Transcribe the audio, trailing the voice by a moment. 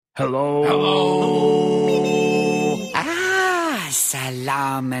Hello. Hello.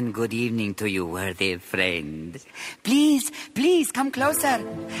 Salam and good evening to you, worthy friend. Please, come closer.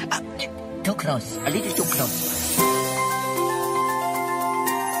 Too close. A little too close.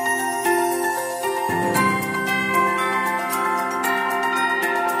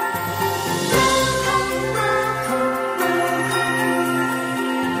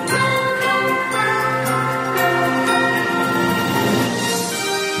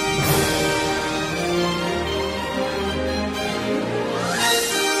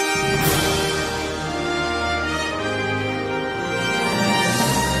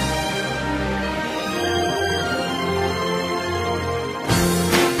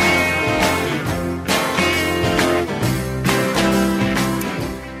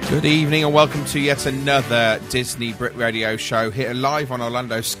 Good evening and welcome to yet another Disney Brit Radio show here live on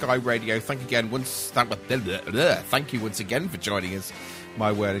Orlando Sky Radio. Thank you once again for joining us.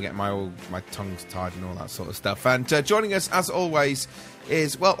 My word, and getting my tongue's tied and all that sort of stuff. And joining us as always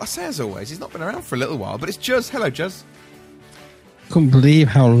is, well, I say as always, he's not been around for a little while, but it's Juz. Hello, Juz. Couldn't believe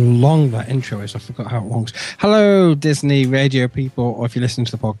how long that intro is. I forgot how long. Hello, Disney Radio people, or if you listen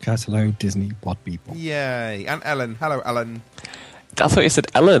to the podcast, hello, Disney Pod people. Yay. And Ellen. Hello, Ellen. I thought you said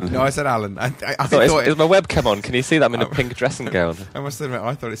Ellen. No, I said Alan. I thought is my webcam on? Can you see that I'm in a pink dressing gown? I must admit,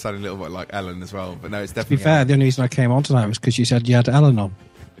 I thought it sounded a little bit like Ellen as well, but no, it's To definitely be fair, the only reason I came on tonight was because you said you had Ellen on.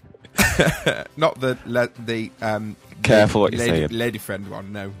 Not the Careful what you're saying. Lady friend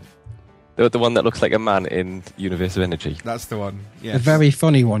one, no. The one that looks like a man in Universe of Energy. That's the one, yes. The very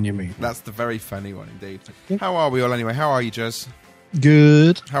funny one, you mean? That's the very funny one, indeed. Yep. How are we all anyway? How are you, Juz?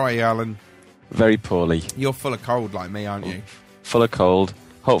 Good. How are you, Alan? Very poorly. You're full of cold like me, aren't you? Full of cold.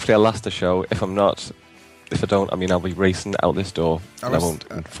 Hopefully I'll last the show. If I don't, I'll be racing out this door and I won't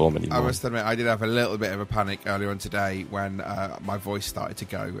inform anymore. I must admit, I did have a little bit of a panic earlier on today when my voice started to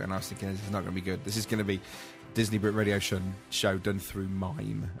go, and I was thinking, this is not going to be good. This is going to be Disney Brit Radio show done through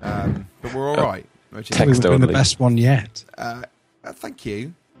mime. But we're all right. Text only. The best one yet. Thank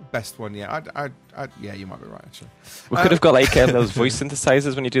you. Best one yet. Yeah, you might be right, actually. We could have got like those voice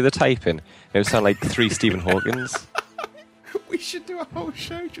synthesizers when you do the typing. It would sound like 3 Stephen Hawkins. We should do a whole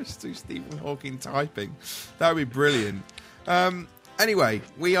show just through Stephen Hawking typing. That would be brilliant. Anyway,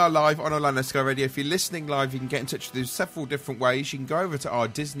 we are live on Orlando Sky Radio. If you're listening live, you can get in touch with us several different ways. You can go over to our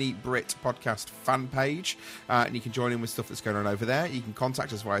Disney Brit podcast fan page, and you can join in with stuff that's going on over there. You can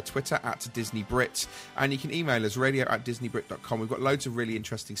contact us via Twitter @DisneyBrit, and you can email us radio@disneybrit.com. We've got loads of really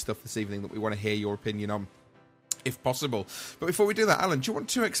interesting stuff this evening that we want to hear your opinion on, if possible. But before we do that, Alan, do you want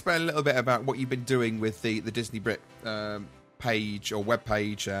to explain a little bit about what you've been doing with the Disney Brit page or web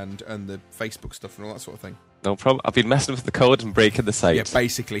page and the Facebook stuff and all that sort of thing? No problem. I've been messing with the code and breaking the site. Yeah,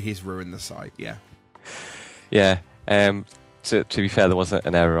 basically he's ruined the site, yeah. Yeah. To be fair, there wasn't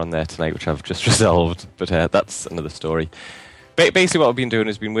an error on there tonight, which I've just resolved, but that's another story. Basically what I've been doing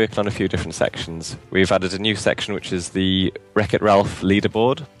is been working on a few different sections. We've added a new section, which is the Wreck-It Ralph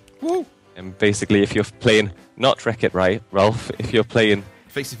leaderboard. Woo! And basically, if you're playing, not Wreck-It Ralph, if you're playing...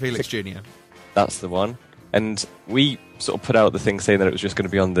 Fixie Felix Jr. That's the one. And we sort of put out the thing saying that it was just going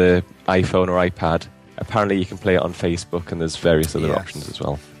to be on the iPhone or iPad. Apparently you can play it on Facebook, and there's various other options as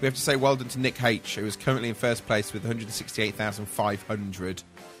well. We have to say well done to Nick H, who is currently in first place with 168,500.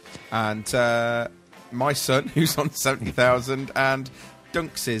 And my son, who's on 70,000, and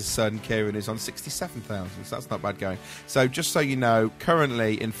Dunks' son, Kieran, is on 67,000. So that's not bad going. So just so you know,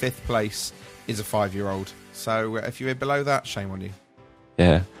 currently in fifth place is a 5-year-old. So if you're below that, shame on you.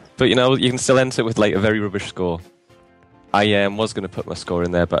 Yeah. But, you can still enter with, like, a very rubbish score. I was going to put my score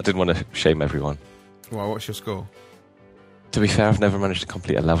in there, but I didn't want to shame everyone. Well, what's your score? To be fair, I've never managed to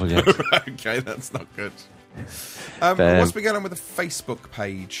complete a level yet. Okay, that's not good. What's been going on with the Facebook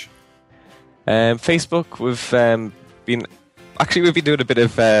page? Facebook, we've been doing a bit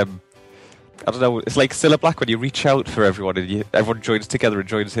of... I don't know, it's like Cilla Black when you reach out for everyone and everyone joins together and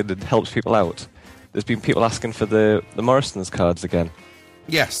joins in and helps people out. There's been people asking for the Morrison's cards again.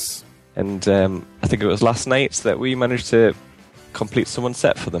 Yes. And I think it was last night that we managed to complete someone's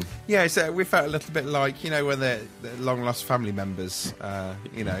set for them. Yeah, so we felt a little bit like, when they're long-lost family members,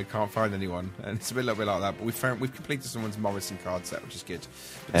 can't find anyone. And it's a little bit like that. But we've completed someone's Morrison card set, which is good.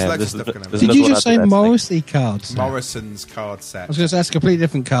 But there's loads of stuff going on. Did you just say Morrissey card set? Morrison's card set. I was going to say, that's a completely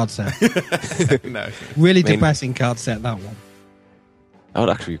different card set. No. Really depressing card set, that one. That would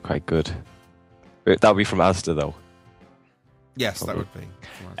actually be quite good. That would be from Asda, though. Yes, probably. That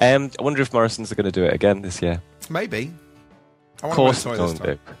would be. I wonder if Morrison's are going to do it again this year. Maybe. Of course it's going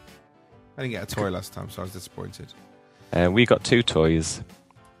to. I didn't get a toy last time, so I was disappointed. We got 2 toys.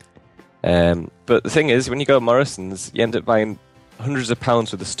 But the thing is, when you go to Morrison's, you end up buying hundreds of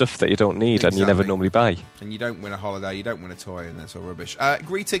pounds worth of stuff that you don't need and you never Exactly. normally buy. And you don't win a holiday, you don't win a toy, and that's all rubbish.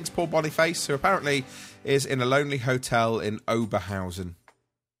 Greetings, Paul Boniface, who apparently is in a lonely hotel in Oberhausen.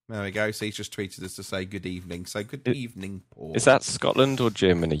 There we go. So he's just tweeted us to say good evening. So good evening, Paul. Is that Scotland or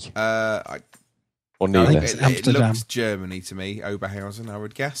Germany? Or No, neither? it Amsterdam. looks Germany to me, Oberhausen, I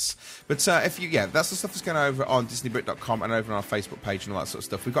would guess. But that's the stuff that's going over on DisneyBrit.com and over on our Facebook page and all that sort of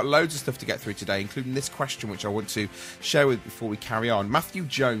stuff. We've got loads of stuff to get through today, including this question, which I want to share with before we carry on. Matthew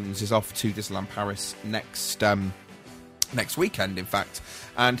Jones is off to Disneyland Paris next weekend, in fact,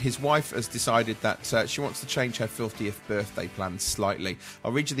 and his wife has decided that she wants to change her 50th birthday plans slightly.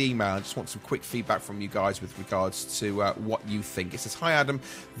 I'll read you the email. I just want some quick feedback from you guys with regards to what you think. It says, "Hi Adam,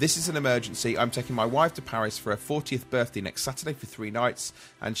 this is an emergency. I'm taking my wife to Paris for her 40th birthday next Saturday for 3 nights,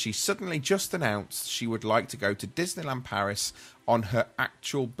 and she suddenly just announced she would like to go to Disneyland Paris on her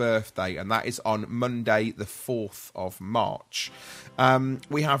actual birthday, and that is on Monday the 4th of March.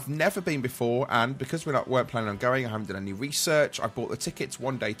 We have never been before, and because weren't planning on going, I haven't done any research. I bought the tickets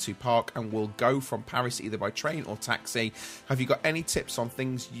 1 day to park and will go from Paris either by train or taxi. Have you got any tips on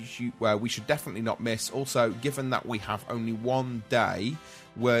things we should definitely not miss? Also, given that we have only 1 day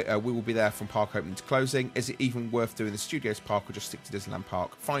where we will be there from park opening to closing, is it even worth doing the Studios Park or just stick to Disneyland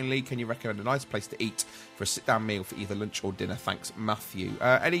Park? Finally, can you recommend a nice place to eat for a sit-down meal for either lunch or dinner? Thanks, Matthew."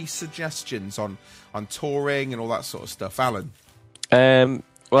 Any suggestions on touring and all that sort of stuff, Alan?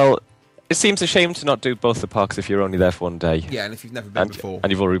 Well, it seems a shame to not do both the parks if you're only there for 1 day. Yeah, and if you've never been before.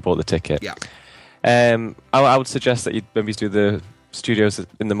 And you've already bought the ticket. Yeah. I would suggest that you'd maybe do the studios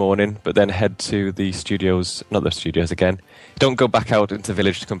in the morning, but then head to the studios, not the studios again. Don't go back out into the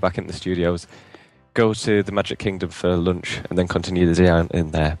village to come back into the studios. Go to the Magic Kingdom for lunch and then continue the day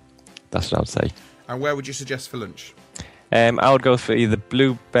in there. That's what I would say. And where would you suggest for lunch? I would go for either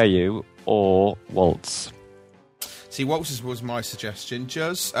Blue Bayou or Waltz. See, Waltz was my suggestion.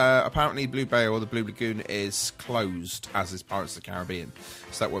 Juz, apparently Blue Bay or the Blue Lagoon is closed, as is Pirates of the Caribbean.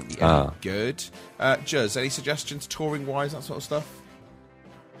 So that won't be any good. Juz, any suggestions touring-wise, that sort of stuff?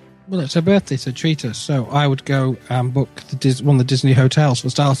 Well, it's her birthday, so treat us. So I would go and book one of the Disney hotels for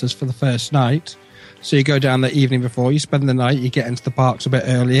starters for the first night. So you go down the evening before, you spend the night, you get into the parks a bit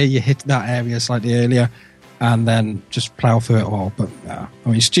earlier, you hit that area slightly earlier, and then just plough through it all. But I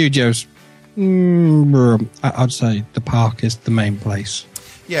mean, studios, I'd say the park is the main place.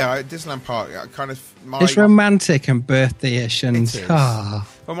 Yeah, Disneyland Park, it's romantic and birthday-ish, and it is.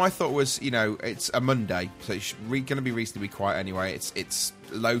 Well, my thought was, it's a Monday, so it's going to be reasonably quiet anyway. It's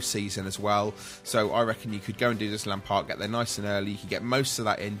low season as well, so I reckon you could go and do Disneyland Park, get there nice and early. You could get most of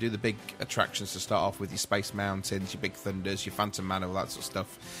that in, do the big attractions to start off with, your Space Mountains, your Big Thunders, your Phantom Manor, all that sort of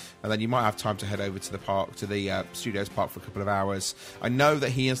stuff. And then you might have time to head over to the park, to the Studios Park for a couple of hours. I know that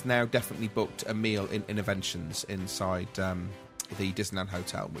he has now definitely booked a meal in Innoventions inside the Disneyland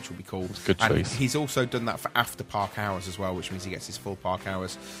Hotel, which will be cool. Good choice. And he's also done that for after park hours as well, which means he gets his full park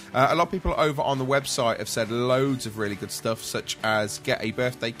hours. A lot of people over on the website have said loads of really good stuff, such as get a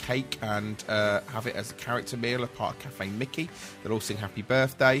birthday cake and have it as a character meal at part of Cafe Mickey. They'll all sing happy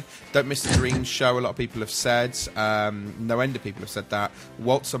birthday. Don't miss the Dreams show, a lot of people have said. No end of people have said that.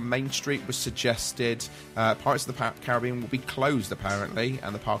 Waltz on Main Street was suggested. Pirates of the Caribbean will be closed, apparently,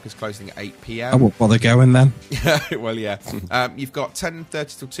 and the park is closing at 8 p.m. I won't bother going then. Well, yeah. You've got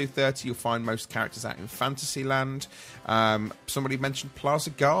 10:30 till 2:30. You'll find most characters out in Fantasyland. Somebody mentioned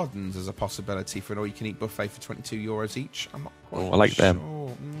Plaza Gardens as a possibility for an all-you-can-eat buffet for €22 each. I'm not quite I like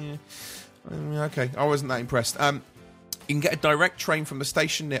them. Yeah. Okay, I wasn't that impressed. You can get a direct train from the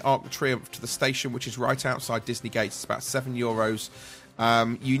station near Arc de Triomphe to the station, which is right outside Disney Gates. It's about €7.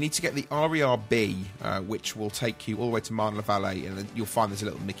 You need to get the RERB, which will take you all the way to Marne la Vallée, and then you'll find there's a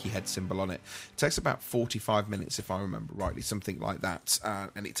little Mickey head symbol on it. It takes about 45 minutes, if I remember rightly, something like that,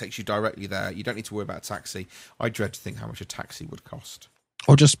 and it takes you directly there. You don't need to worry about a taxi. I dread to think how much a taxi would cost.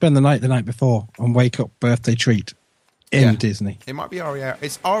 Or just spend the night before and wake up birthday treat in Disney. It might be RER.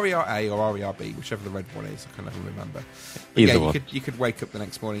 It's RERA or RERB, whichever the red one is. I can never remember. But Either one. You could wake up the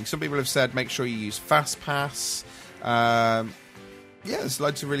next morning. Some people have said make sure you use FastPass. There's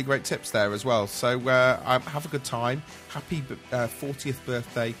loads of really great tips there as well. So have a good time. Happy 40th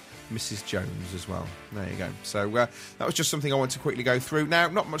birthday, Mrs. Jones, as well. There you go. So that was just something I want to quickly go through. Now,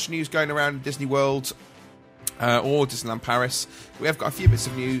 not much news going around Disney World or Disneyland Paris. We have got a few bits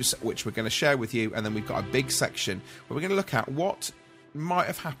of news which we're going to share with you, and then we've got a big section where we're going to look at what might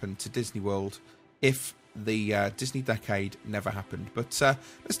have happened to Disney World if the Disney decade never happened. But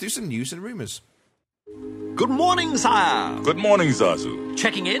let's do some news and rumours. Good morning, sire. Good morning, Zazu.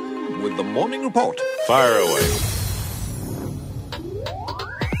 Checking in with the morning report. Fire away.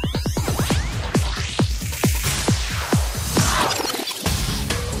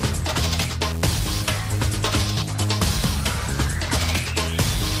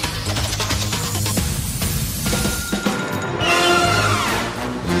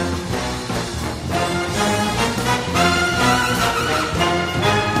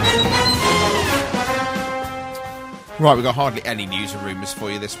 Right, we've got hardly any news and rumours for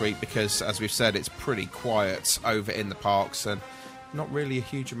you this week because, as we've said, it's pretty quiet over in the parks and not really a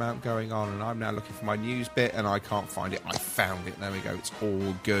huge amount going on. And I'm now looking for my news bit and I can't find it. I found it. There we go. It's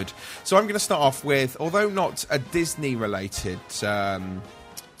all good. So I'm going to start off with, although not a Disney-related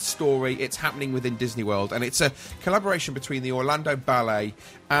story, it's happening within Disney World, and it's a collaboration between the Orlando Ballet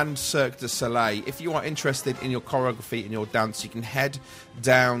and Cirque du Soleil. If you are interested in your choreography and your dance, you can head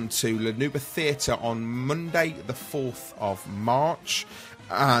down to La Nouba Theatre on Monday the 4th of March,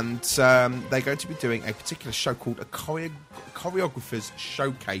 and they're going to be doing a particular show called a Choreographer's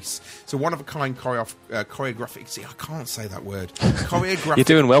Showcase. So one-of-a-kind choreographic... See, I can't say that word. Choreographic. You're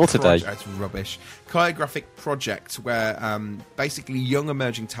doing well today. It's rubbish. Choreographic project where basically young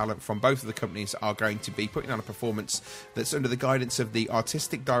emerging talent from both of the companies are going to be putting on a performance that's under the guidance of the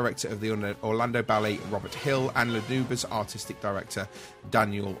artistic director of the Orlando Ballet, Robert Hill, and La Nouba's artistic director,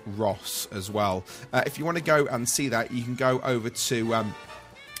 Daniel Ross, as well. If you want to go and see that, you can go over to...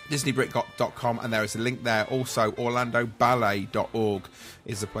 DisneyBrit.com, and there is a link there. Also, OrlandoBallet.org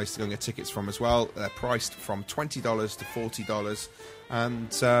is the place to go and get tickets from as well. They're priced from $20 to $40, and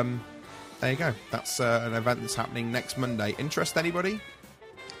there you go. That's an event that's happening next Monday. Interest anybody?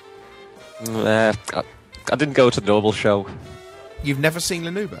 I didn't go to the Noble show. You've never seen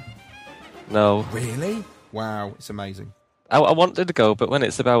La Nouba? No. Really? Wow, it's amazing. I wanted to go, but when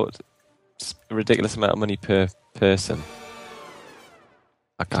it's about a ridiculous amount of money per person,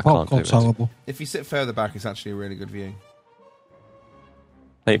 I can't do it. Horrible. If you sit further back, it's actually a really good view.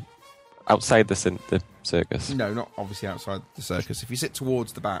 Like, outside the circus? No, not obviously outside the circus. If you sit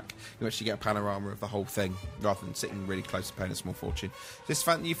towards the back, you actually get a panorama of the whole thing, rather than sitting really close and paying a small fortune.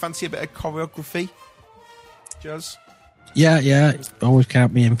 You fancy a bit of choreography, Juz? Yeah. Always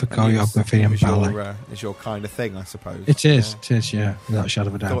count me in for choreography and ballet. Is your kind of thing, I suppose. It is, without a shadow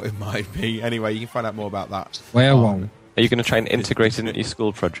of a doubt. Thought it might be. Anyway, you can find out more about that. Where wrong? Are you going to try and integrate it into your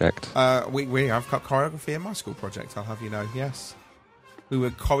school project? We have got choreography in my school project, I'll have you know, yes. We were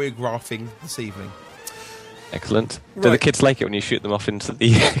choreographing this evening. Excellent. Right. Do the kids like it when you shoot them off into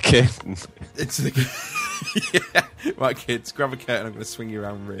the curtain? It's the... yeah. Right, kids, grab a curtain, I'm going to swing you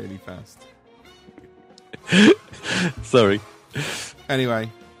around really fast. Sorry.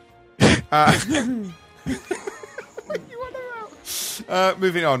 Anyway.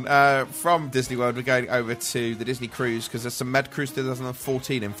 Moving on from Disney World, we're going over to the Disney Cruise because there's some Med Cruise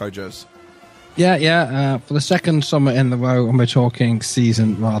 2014 info, Joes. Yeah. For the second summer in the row, and we're talking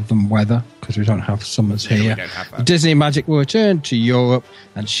season rather than weather because we don't have summers here. We don't have that. Disney Magic will return to Europe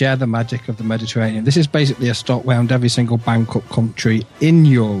and share the magic of the Mediterranean. This is basically a stop round every single bankrupt country in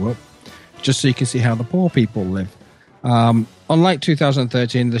Europe, just so you can see how the poor people live. Unlike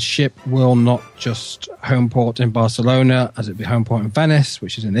 2013, the ship will not just home port in Barcelona, as it be home port in Venice,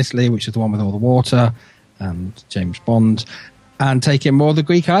 which is in Italy, which is the one with all the water, and James Bond, and take in more of the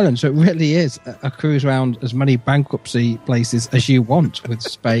Greek islands. So it really is a cruise around as many bankruptcy places as you want, with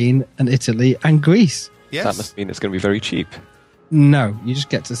Spain and Italy and Greece. Yes. That must mean it's going to be very cheap. No, you just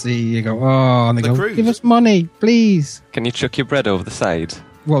get to see, you go, oh, and they go, cruise. Give us money, please. Can you chuck your bread over the side?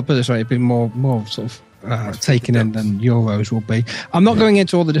 Well, put it this way, it'd be more sort of taken in than Euros will be. I'm not going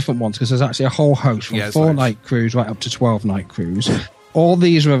into all the different ones because there's actually a whole host from 4-night cruise right up to 12-night cruise. All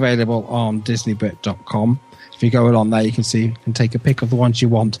these are available on DisneyBrit.com. If you go along there, you can see, you can take a pick of the ones you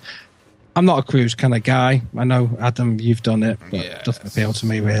want. I'm not a cruise kind of guy. I know, Adam, you've done it, but it doesn't appeal to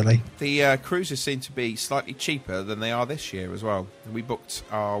me, really. The cruises seem to be slightly cheaper than they are this year as well. We booked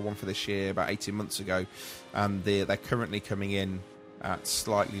our one for this year about 18 months ago, and they're currently coming in at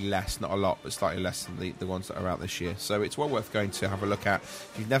slightly less, not a lot, but slightly less than the ones that are out this year. So it's well worth going to have a look at.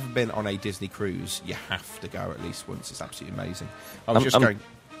 If you've never been on a Disney cruise, you have to go at least once. It's absolutely amazing. I was going...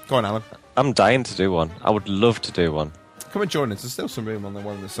 Go on, Alan. I'm dying to do one. I would love to do one. Come and join us. There's still some room on the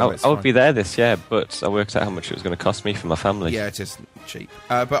one of the sites. I would be there this year, but I worked out how much it was going to cost me for my family. Yeah, it is cheap.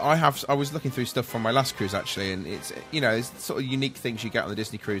 But I was looking through stuff from my last cruise, actually, and it's, it's sort of unique things you get on the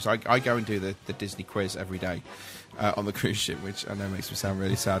Disney cruise. I go and do the Disney quiz every day on the cruise ship, which I know makes me sound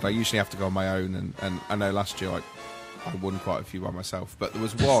really sad. I usually have to go on my own, and I know last year I won quite a few by myself. But there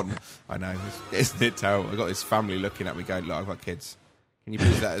was one, I know, isn't it terrible? I got this family looking at me going, look, I've got kids. Can you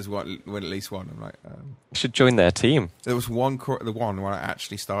please let us win at least one? I'm like, you should join their team. There was the one where I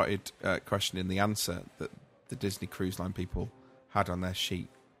actually started questioning the answer that the Disney Cruise Line people had on their sheet.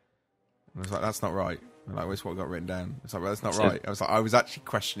 And I was like, that's not right. I'm like, where's what I got written down? It's like, well, that's not right. I was actually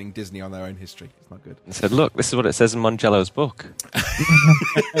questioning Disney on their own history. It's not good. I said, look, this is what it says in Mongello's book.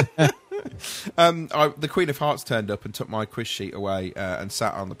 The Queen of Hearts turned up and took my quiz sheet away and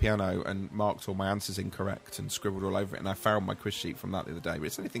sat on the piano and marked all my answers incorrect and scribbled all over it, and I found my quiz sheet from that the other day. But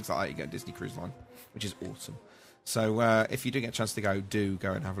it's only things like that you get on Disney Cruise Line, which is awesome. So if you do get a chance to do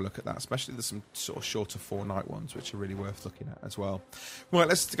go and have a look at that. Especially there's some sort of shorter 4-night ones which are really worth looking at as well. Right,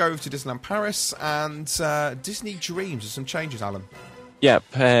 let's go over to Disneyland Paris and Disney Dreams. There's some changes, Alan. Yep.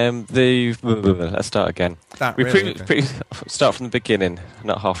 Let's start again. Start from the beginning,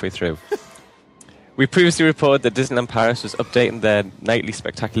 not halfway through. We previously reported that Disneyland Paris was updating their nightly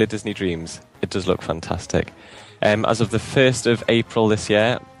spectacular Disney Dreams. It does look fantastic. As of the 1st of April this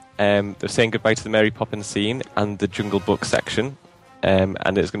year, they're saying goodbye to the Mary Poppins scene and the Jungle Book section, and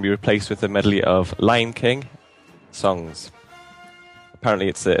it's going to be replaced with a medley of Lion King songs. Apparently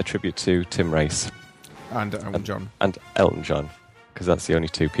it's a tribute to Tim Rice. And Elton John. And Elton John, because that's the only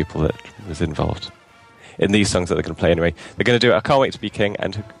two people that was involved in these songs that they're going to play anyway. They're going to do I Can't Wait to Be King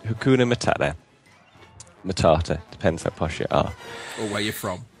and Hakuna Matata. Matata, depends how posh you are. Or where you're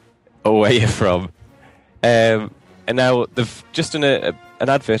from. And now they've just done an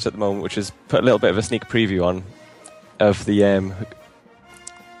advert at the moment, which has put a little bit of a sneak preview on of the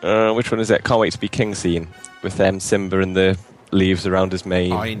which one is it? Can't Wait to Be King scene with Simba and the leaves around his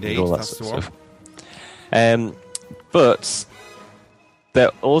mane. Indeed, and all that that's sort of the one. stuff. But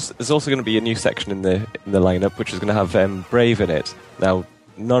there's also going to be a new section in the lineup, which is going to have Brave in it. Now,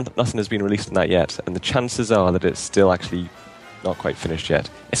 nothing has been released on that yet, and the chances are that it's still actually not quite finished yet.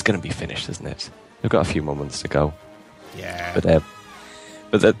 It's going to be finished, isn't it? We've got a few more months to go. Yeah.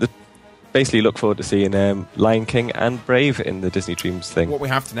 But basically look forward to seeing Lion King and Brave in the Disney Dreams thing. What we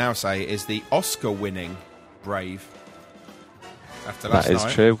have to now say is the Oscar-winning Brave. After last night. That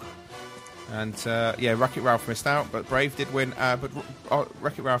is true. And, Wreck-It Ralph missed out, but Brave did win. But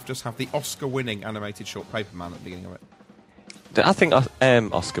Wreck-It Ralph does have the Oscar-winning animated short paper man at the beginning of it. I think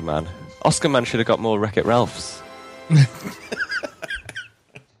Oscar Man should have got more Wreck-It Ralphs. Do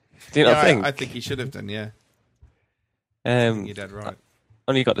you not think? I think he should have done, yeah. You're dead right.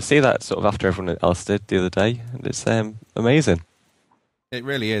 Only got to see that sort of after everyone else did the other day, and it's amazing. It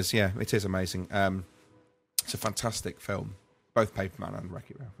really is, yeah. It is amazing. It's a fantastic film, both Paperman and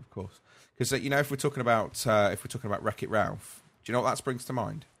Wreck-It Ralph, of course. Because if we're talking about Wreck-It Ralph, do you know what that springs to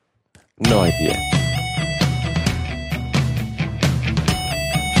mind? No idea.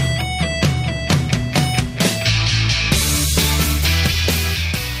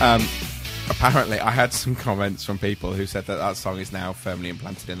 Apparently, I had some comments from people who said that song is now firmly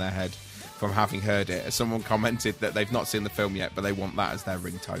implanted in their head from having heard it. Someone commented that they've not seen the film yet, but they want that as their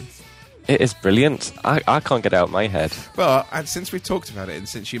ringtone. It is brilliant. I can't get it out of my head. But since we've talked about it, and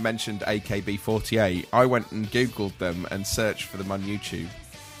since you mentioned AKB48, I went and Googled them and searched for them on YouTube.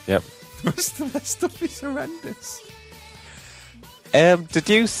 Yep. Most of their stuff is horrendous. Did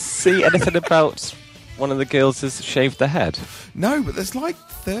you see anything about one of the girls has shaved their head? No, but there's like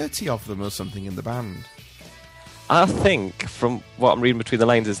 30 of them or something in the band. I think, from what I'm reading between the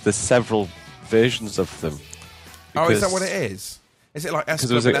lines, is there's several versions of them. Oh, is that what it is? Is it like S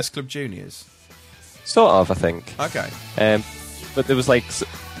Club and S Club Juniors? Sort of, I think. Okay. But there was like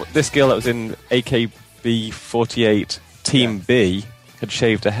this girl that was in AKB48 Team B had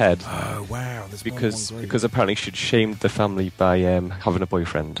shaved her head. Oh wow! There's because apparently she'd shamed the family by having a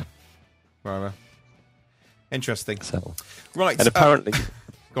boyfriend. Right. Interesting. So, right, and apparently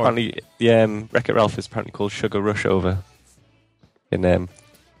the Wreck-It Ralph is apparently called Sugar Rush Over in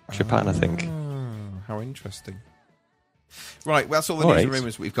Japan, I think. How interesting. Right, well, that's all the news and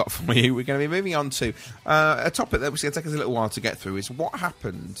rumours we've got for you. We're going to be moving on to a topic that was going to take us a little while to get through, is what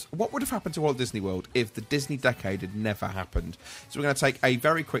would have happened to Walt Disney World if the Disney decade had never happened. So we're going to take a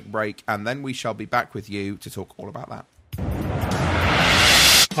very quick break, and then we shall be back with you to talk all about that.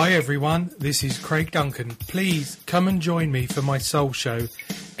 Hi everyone, this is Craig Duncan. Please come and join me for my Soul Show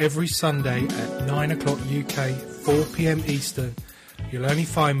every Sunday at 9 o'clock UK, 4 p.m. Eastern. You'll only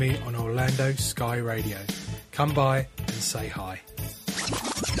find me on Orlando Sky Radio. Come by and say hi.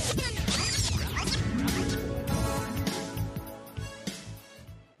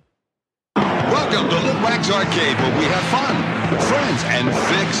 Welcome to Lit Wax Arcade, where we have fun, friends, and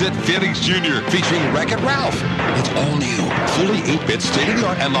Fix-It Felix Jr. featuring Wreck-It Ralph. It's all new, fully 8-bit,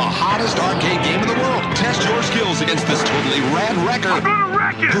 state-of-the-art, and the hottest arcade game in the world. Test your skills against this totally rad wrecker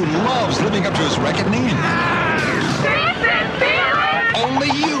who loves living up to his Wreck-It name. Only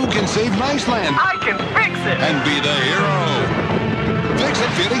you can save Niceland. I can fix it. And be the hero.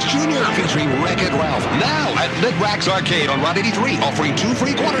 Fix-It Felix Jr. featuring Wreck-It Ralph. Now at Lit Wax Arcade on Route 83, offering 2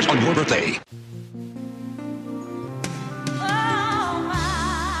 free quarters on your birthday.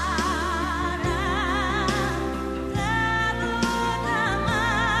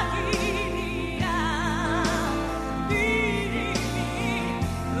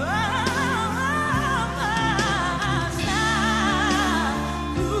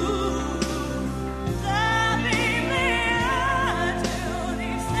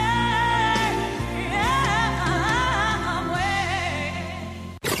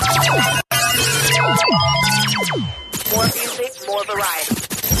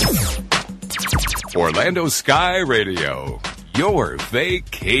 Orlando Sky Radio, your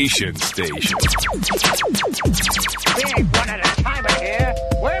vacation station. Big one at a time here.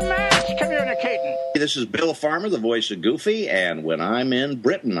 We're mass communicating. This is Bill Farmer, the voice of Goofy, and when I'm in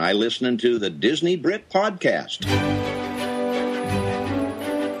Britain, I listen to the Disney Brit podcast.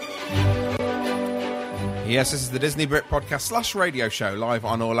 Yes, this is the Disney Brit podcast / radio show live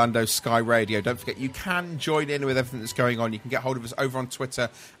on Orlando Sky Radio. Don't forget, you can join in with everything that's going on. You can get hold of us over on Twitter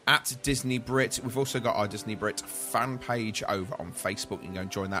at Disney Brit. We've also got our Disney Brit fan page over on Facebook. You can go and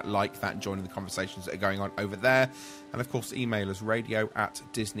join that, like that, and join in the conversations that are going on over there. And, of course, email us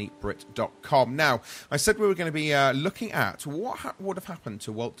radio@disneybrit.com. Now, I said we were going to be looking at what would have happened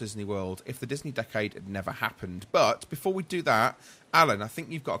to Walt Disney World if the Disney decade had never happened. But before we do that, Alan, I think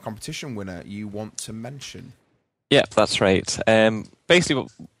you've got a competition winner you want to mention. Yep, that's right. Basically,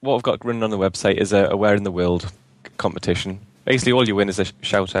 what I've got running on the website is a Where in the World competition. Basically, all you win is a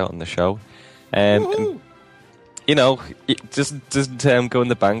shout-out on the show. And, you know, it doesn't go in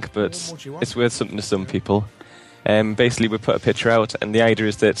the bank, but it's worth something to some people. Basically, we put a picture out, and the idea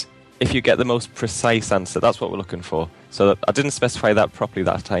is that if you get the most precise answer, that's what we're looking for. So I didn't specify that properly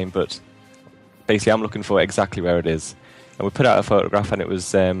that time, but basically I'm looking for exactly where it is. And we put out a photograph, and it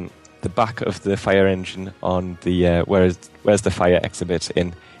was the back of the fire engine on the Where's the Fire exhibit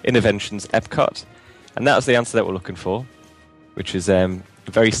in Innoventions Epcot. And that was the answer that we're looking for, which is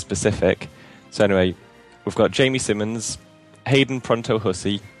very specific. So anyway, we've got Jamie Simmons, Hayden Pronto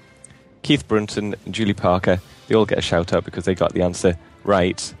Hussey, Keith Brunton, and Julie Parker. They all get a shout out because they got the answer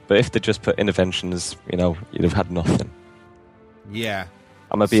right. But if they just put Innoventions, you know, you'd have had nothing. Yeah.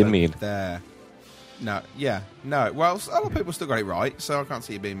 Am I being mean? There. No, yeah, no. Well, a lot of people still got it right, so I can't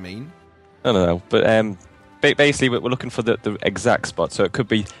see you being mean. I don't know, but basically we're looking for the exact spot. So it could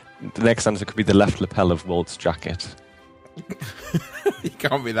be, the next answer could be the left lapel of Walt's jacket. You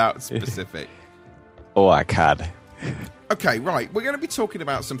can't be that specific. Oh, I can. Okay, right. We're going to be talking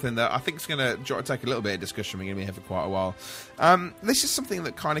about something that I think is going to take a little bit of discussion. We're going to be here for quite a while. This is something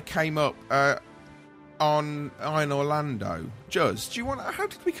that kind of came up on in Orlando. Juz, how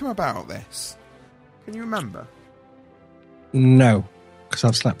did we come about this? Can you remember? No, because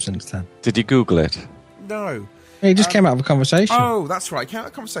I've slept since then. Did you Google it? No. It just came out of a conversation. Oh, that's right. It came out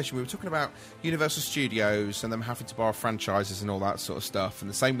of a conversation. We were talking about Universal Studios and them having to borrow franchises and all that sort of stuff,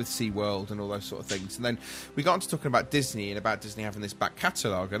 and the same with SeaWorld and all those sort of things. And then we got into talking about Disney and about Disney having this back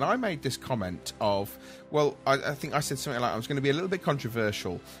catalogue, and I made this comment of, well, I think I said something like I was going to be a little bit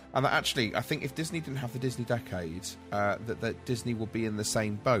controversial, and that actually, I think if Disney didn't have the Disney decade, that Disney would be in the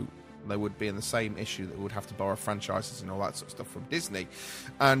same boat. They would be in the same issue that would have to borrow franchises and all that sort of stuff from Disney.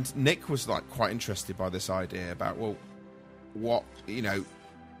 And Nick was like quite interested by this idea about, well, what, you know,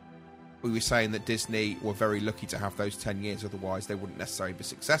 we were saying that Disney were very lucky to have those 10 years, otherwise they wouldn't necessarily be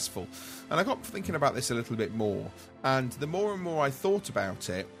successful. And I got thinking about this a little bit more, and the more and more I thought about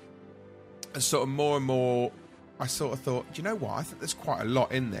it, sort of more and more I sort of thought, do you know what? I think there's quite a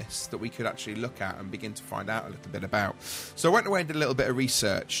lot in this that we could actually look at and begin to find out a little bit about. So I went away and did a little bit of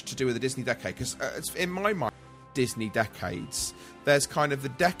research to do with the Disney decade, because in my mind, Disney decades, there's kind of the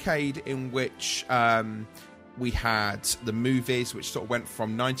decade in which we had the movies, which sort of went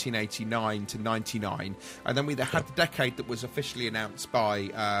from 1989 to 99, and then we had the decade that was officially announced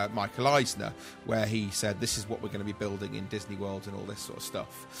by Michael Eisner, where he said, this is what we're going to be building in Disney World and all this sort of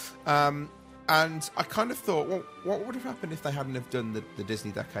stuff. And I kind of thought, well, what would have happened if they hadn't have done the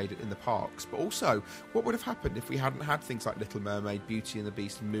Disney decade in the parks? But also, what would have happened if we hadn't had things like Little Mermaid, Beauty and the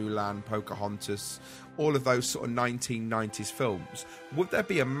Beast, Mulan, Pocahontas, all of those sort of 1990s films? Would there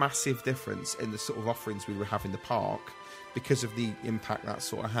be a massive difference in the sort of offerings we would have in the park because of the impact that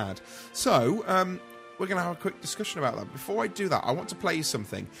sort of had? So, we're going to have a quick discussion about that. Before I do that, I want to play you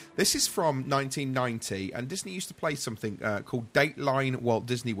something. This is from 1990, and Disney used to play something called Dateline Walt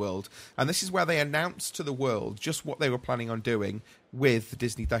Disney World, and this is where they announced to the world just what they were planning on doing with the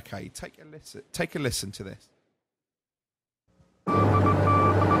Disney decade. Take a listen to this.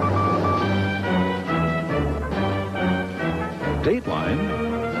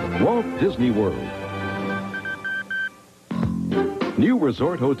 Dateline Walt Disney World. New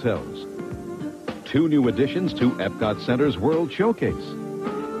resort hotels. 2 new additions to Epcot Center's World Showcase,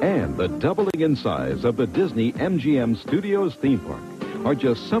 and the doubling in size of the Disney MGM Studios theme park are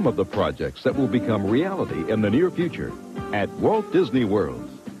just some of the projects that will become reality in the near future at Walt Disney World.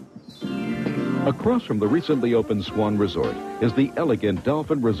 Across from the recently opened Swan Resort is the elegant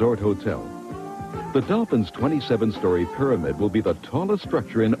Dolphin Resort Hotel. The Dolphin's 27-story pyramid will be the tallest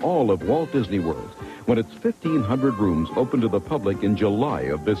structure in all of Walt Disney World when its 1,500 rooms open to the public in July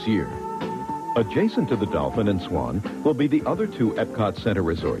of this year. Adjacent to the Dolphin and Swan will be the other 2 Epcot Center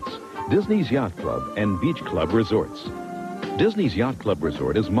resorts, Disney's Yacht Club and Beach Club Resorts. Disney's Yacht Club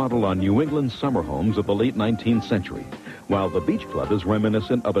Resort is modeled on New England's summer homes of the late 19th century, while the Beach Club is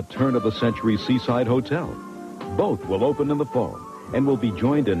reminiscent of a turn-of-the-century seaside hotel. Both will open in the fall and will be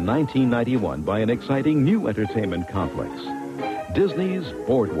joined in 1991 by an exciting new entertainment complex, Disney's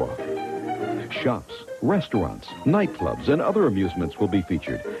Boardwalk. Shops, restaurants, nightclubs, and other amusements will be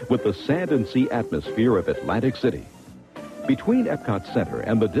featured with the sand and sea atmosphere of Atlantic City. Between Epcot Center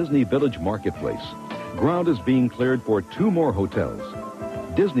and the Disney Village Marketplace, ground is being cleared for 2 more hotels,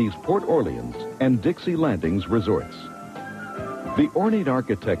 Disney's Port Orleans and Dixie Landings Resorts. The ornate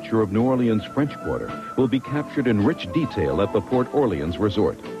architecture of New Orleans' French Quarter will be captured in rich detail at the Port Orleans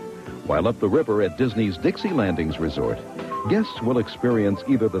Resort, while up the river at Disney's Dixie Landings Resort, guests will experience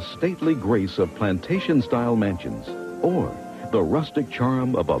either the stately grace of plantation-style mansions or the rustic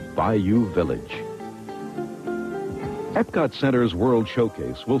charm of a bayou village. Epcot Center's World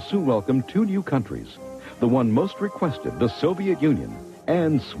Showcase will soon welcome 2 new countries, the one most requested, the Soviet Union,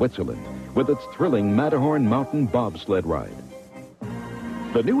 and Switzerland, with its thrilling Matterhorn Mountain Bobsled ride.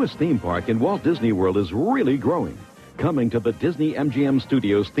 The newest theme park in Walt Disney World is really growing. Coming to the Disney MGM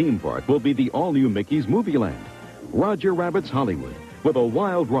Studios theme park will be the all-new Mickey's Movie Land, Roger Rabbit's Hollywood, with a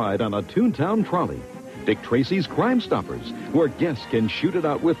wild ride on a Toontown trolley, Dick Tracy's Crime Stoppers, where guests can shoot it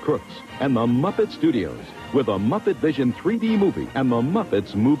out with crooks, and the Muppet Studios, with a Muppet Vision 3D movie and the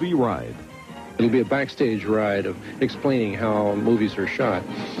Muppets Movie Ride. It'll be a backstage ride of explaining how movies are shot.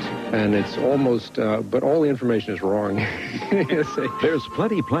 And it's almost, but all the information is wrong. There's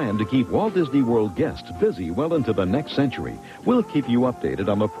plenty planned to keep Walt Disney World guests busy well into the next century. We'll keep you updated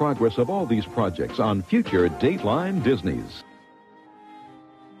on the progress of all these projects on future Dateline Disneys.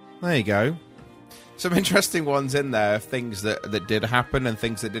 There you go. Some interesting ones in there, things that did happen and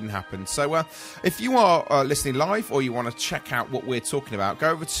things that didn't happen. So if you are listening live or you want to check out what we're talking about, go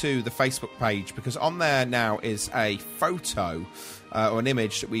over to the Facebook page, because on there now is a photo or an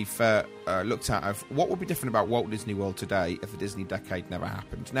image that we've looked at of what would be different about Walt Disney World today if the Disney decade never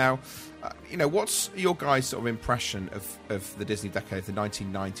happened. Now, what's your guys' sort of impression of the Disney decade, the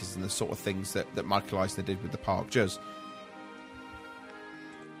 1990s, and the sort of things that Michael Eisner did with the park? Juz?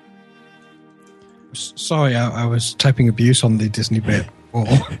 Sorry, I was typing abuse on the Disney bit.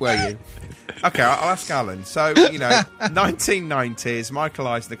 Were you? Okay, I'll ask Alan. So, 1990s, Michael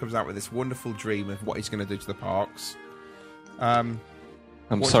Eisner comes out with this wonderful dream of what he's going to do to the parks. I'm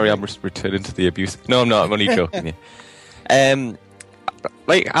sorry, I'm returning to the abuse. No, I'm not. I'm only joking.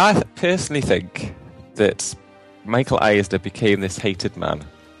 I personally think that Michael Eisner became this hated man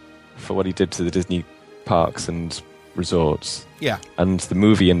for what he did to the Disney parks and resorts. Yeah. And the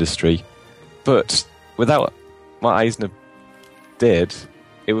movie industry. But without what Eisner did,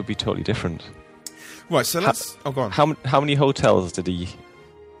 it would be totally different. Right, so let's... go on. How many hotels did he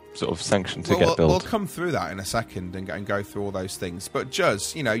sort of sanction to get built? We'll come through that in a second and go through all those things. But,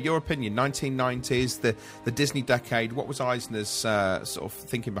 Juz, your opinion, 1990s, the Disney decade, what was Eisner's sort of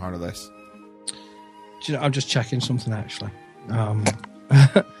thinking behind all this? I'm just checking something, actually.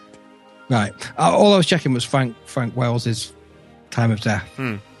 Right. All I was checking was Frank Wells' time of death.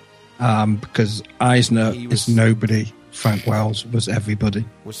 Because Eisner is nobody, Frank Wells was everybody.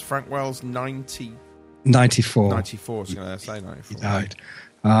 Was Frank Wells 94? 94, I was going to say 94. He died.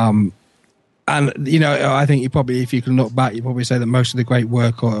 And, I think if you can look back, you probably say that most of the great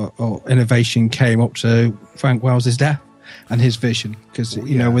work or innovation came up to Frank Wells' death and his vision. Because,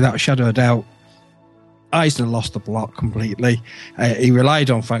 without a shadow of doubt, Eisner lost the plot completely. He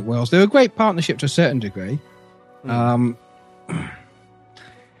relied on Frank Wells. They were a great partnership to a certain degree.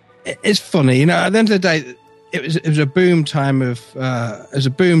 It's funny, at the end of the day, it was a boom time it was a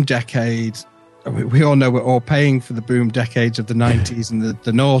boom decade. I mean, we all know we're all paying for the boom decades of the 90s and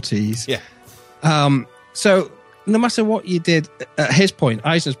the noughties. Yeah. So no matter what you did, at his point,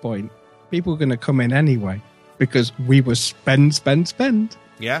 Eisner's point, people were going to come in anyway because we were spend.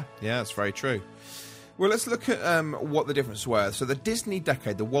 Yeah, that's very true. Well, let's look at what the differences were. So the Disney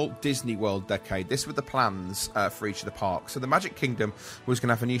decade, the Walt Disney World decade, this were the plans for each of the parks. So the Magic Kingdom was going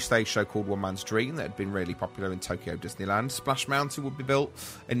to have a new stage show called One Man's Dream that had been really popular in Tokyo Disneyland. Splash Mountain would be built.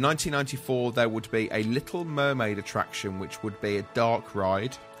 In 1994, there would be a Little Mermaid attraction, which would be a dark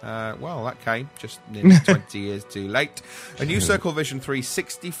ride. That came just nearly 20 years too late. A new Circle Vision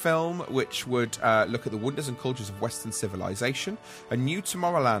 360 film, which would look at the wonders and cultures of Western civilization. A new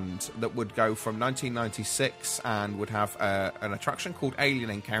Tomorrowland that would go from 1996 and would have an attraction called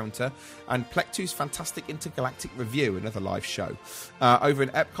Alien Encounter, and Plectu's Fantastic Intergalactic Review, another live show. Over in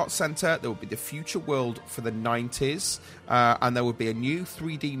Epcot Center, there would be the Future World for the 90s, and there would be a new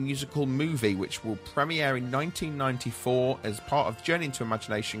 3D musical movie which will premiere in 1994 as part of Journey into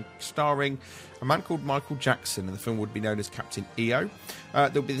Imagination, animation starring a man called Michael Jackson, and the film would be known as Captain EO.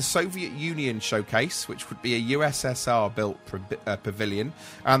 There would be the Soviet Union showcase, which would be a USSR-built pavilion,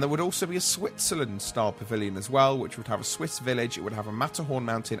 and there would also be a Switzerland-style pavilion as well, which would have a Swiss village, it would have a Matterhorn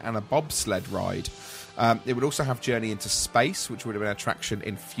mountain, and a bobsled ride. It would also have Journey into Space, which would have been an attraction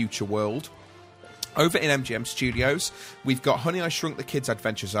in Future World. Over in MGM Studios, we've got Honey, I Shrunk the Kids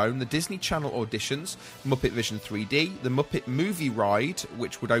Adventure Zone, the Disney Channel Auditions, Muppet Vision 3D, the Muppet Movie Ride,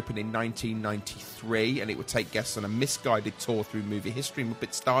 which would open in 1993, and it would take guests on a misguided tour through movie history,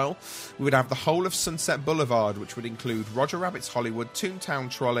 Muppet style. We would have the whole of Sunset Boulevard, which would include Roger Rabbit's Hollywood, Toontown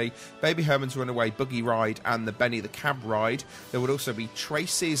Trolley, Baby Herman's Runaway Buggy Ride, and the Benny the Cab Ride. There would also be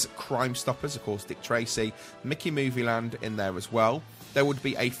Tracy's Crime Stoppers, of course, Dick Tracy, Mickey Movie Land in there as well. There would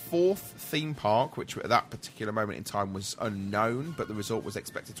be a fourth theme park, which at that particular moment in time was unknown, but the resort was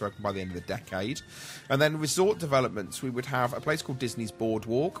expected to open by the end of the decade. And then resort developments, we would have a place called Disney's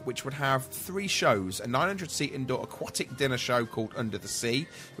Boardwalk, which would have 3 shows. A 900-seat indoor aquatic dinner show called Under the Sea,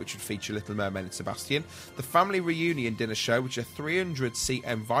 which would feature Little Mermaid and Sebastian. The Family Reunion dinner show, which is a 300-seat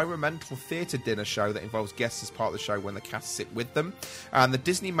environmental theatre dinner show that involves guests as part of the show when the cast sit with them. And the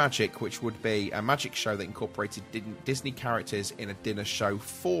Disney Magic, which would be a magic show that incorporated Disney characters in a dinner show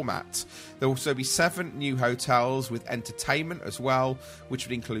format. There will also be 7 new hotels with entertainment as well, which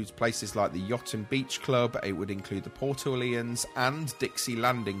would include places like the Yacht and Beach Club. It would include the Port Orleans and Dixie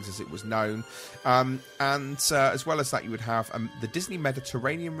Landings, as it was known. As well as that, you would have the Disney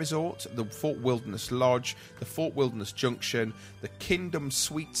Mediterranean Resort, the Fort Wilderness Lodge, the Fort Wilderness Junction, the Kingdom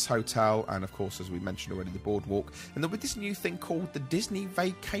Suites Hotel, and of course, as we mentioned already, the Boardwalk. And there was this new thing called the Disney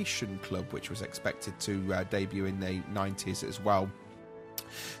Vacation Club, which was expected to debut in the 90s as well.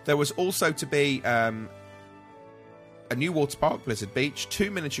 There was also to be a new water park, Blizzard Beach, 2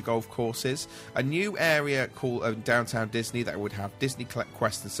 miniature golf courses, a new area called Downtown Disney that would have Disney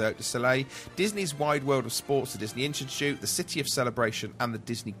Quest and Cirque du Soleil, Disney's Wide World of Sports, the Disney Institute, the City of Celebration, and the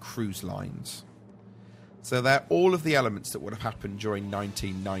Disney Cruise Lines. So they're all of the elements that would have happened during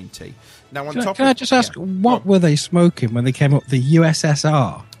 1990. Now, Can I just ask, what were they smoking when they came up with the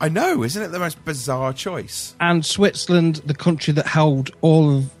USSR? I know, isn't it the most bizarre choice? And Switzerland, the country that held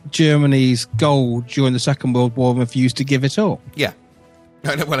all of Germany's gold during the Second World War, refused to give it up. Yeah.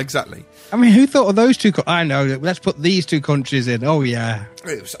 Well, exactly. I mean, who thought of those two? I know, let's put these 2 countries in. Oh, yeah.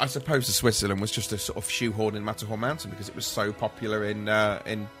 I suppose the Switzerland was just a sort of shoehorn in Matterhorn Mountain because it was so popular in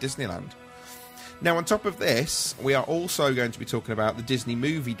Disneyland. Now, on top of this, we are also going to be talking about the Disney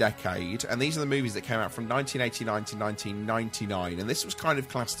movie decade, and these are the movies that came out from 1989 to 1999, and this was kind of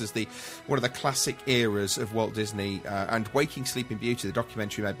classed as one of the classic eras of Walt Disney, and Waking Sleeping Beauty, the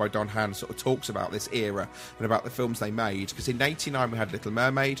documentary made by Don Hahn, sort of talks about this era and about the films they made, because in 89 we had Little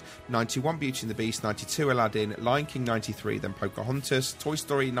Mermaid, 91 Beauty and the Beast, 92 Aladdin, Lion King 93, then Pocahontas, Toy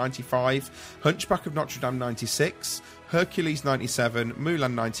Story 95, Hunchback of Notre Dame 96, Hercules 97,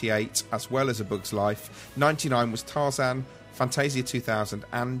 Mulan 98, as well as A Bug's Life. 99 was Tarzan, Fantasia 2000,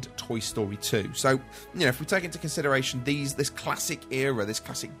 and Toy Story 2. So, if we take into consideration this classic era, this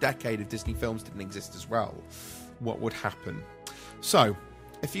classic decade of Disney films didn't exist as well, what would happen? So,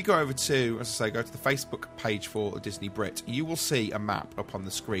 if you go over to, as I say, go to the Facebook page for Disney Brit, you will see a map up on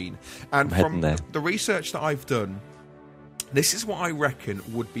the screen. And from the research that I've done, this is what I reckon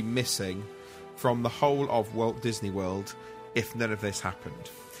would be missing from the whole of Walt Disney World if none of this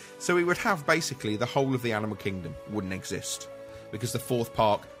happened. So we would have basically the whole of the Animal Kingdom wouldn't exist because the 4th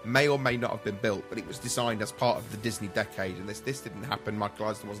park may or may not have been built, but it was designed as part of the Disney decade, and this didn't happen. Michael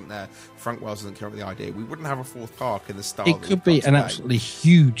Eisner wasn't there. Frank Wells doesn't come up with the idea. We wouldn't have a 4th park in the style. It could be an absolutely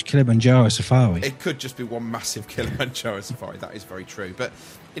huge Kilimanjaro safari. It could just be one massive Kilimanjaro safari. That is very true. But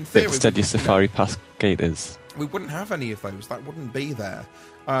in theory, instead your safari pass gators. We wouldn't have any of those. That wouldn't be there.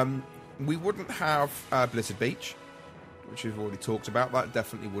 We wouldn't have Blizzard Beach, which we've already talked about. That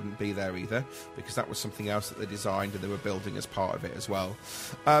definitely wouldn't be there either, because that was something else that they designed and they were building as part of it as well.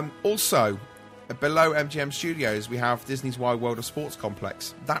 Also, below MGM Studios, we have Disney's Wide World of Sports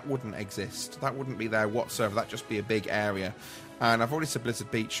Complex. That wouldn't exist. That wouldn't be there whatsoever. That'd just be a big area. And I've already said Blizzard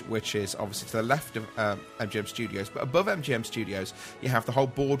Beach, which is obviously to the left of MGM Studios. But above MGM Studios, you have the whole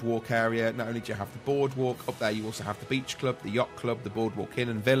Boardwalk area. Not only do you have the Boardwalk, up there you also have the Beach Club, the Yacht Club, the Boardwalk Inn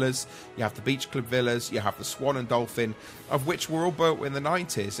and Villas. You have the Beach Club Villas. You have the Swan and Dolphin, of which were all built in the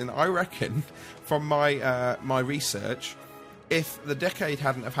 90s. And I reckon, from my my research, if the decade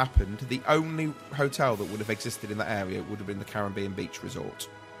hadn't have happened, the only hotel that would have existed in that area would have been the Caribbean Beach Resort.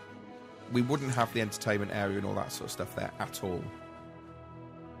 We wouldn't have the entertainment area and all that sort of stuff there at all.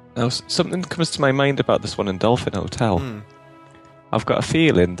 Now, something comes to my mind about the Swan and Dolphin Hotel. I've got a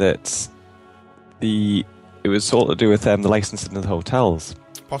feeling that it was all to do with the licensing of the hotels.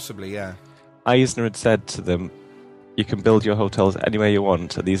 Possibly, yeah. Eisner had said to them, you can build your hotels anywhere you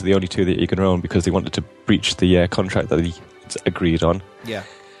want, and these are the only 2 that you can own, because they wanted to breach the contract that he agreed on. Yeah.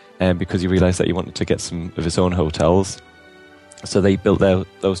 And because he realised that he wanted to get some of his own hotels. So they built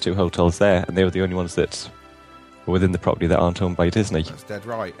those 2 hotels there, and they were the only ones that were within the property that aren't owned by Disney. That's dead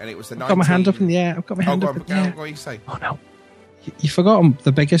right. And it was the I've got my hand up in the air. I've got my hand up in the air. What do you say? Oh, no. You've forgotten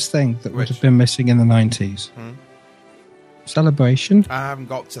the biggest thing that would have been missing in the 90s. Celebration. I haven't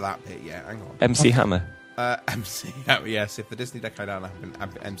got to that bit yet. Hang on. MC Hammer. MC Hammer, yes. If the Disney Decade hadn't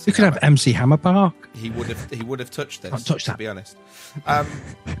happened, MC You could have MC Hammer Park. He would have touched this. Can't touch that. To be honest.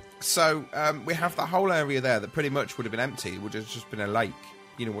 So we have that whole area there that pretty much would have been empty. It would have just been a lake.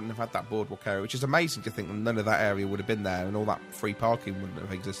 You know, wouldn't have had that boardwalk area, which is amazing to think that none of that area would have been there, and all that free parking wouldn't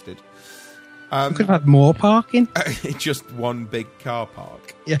have existed. You could have had more parking. Just one big car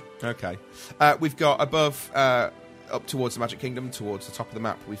park. Yeah. Okay. We've got above, up towards the Magic Kingdom, towards the top of the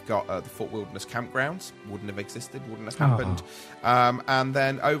map, we've got the Fort Wilderness Campgrounds. Wouldn't have existed, wouldn't have happened. And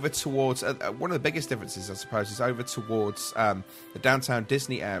then over towards, one of the biggest differences, I suppose, is over towards the downtown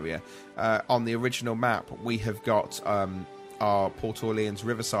Disney area. On the original map, we have got our Port Orleans,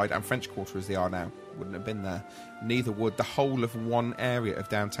 Riverside, and French Quarter as they are now. Wouldn't have been there. Neither would the whole of one area of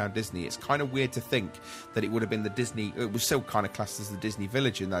downtown Disney. It's kind of weird to think that it would have been the Disney. It was still kind of classed as the Disney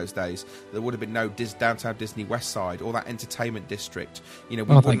Village in those days. There would have been no downtown Disney West Side or that entertainment district. You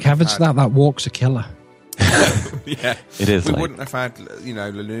know, thank heavens for that walk's a killer. Yeah, it is. We wouldn't have had, you know,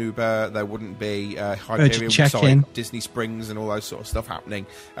 Lanuba. There wouldn't be Hyperion, Disney Springs, and all those sort of stuff happening.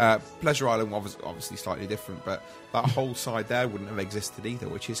 Pleasure Island was obviously slightly different, but that whole side there wouldn't have existed either,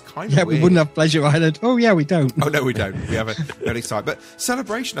 which is kind of weird. We wouldn't have Pleasure Island. Oh yeah, we don't. Oh no, we don't. We have a early side, but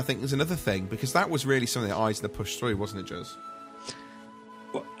Celebration, I think, is another thing, because that was really something that Eisner pushed through, wasn't it, Juz?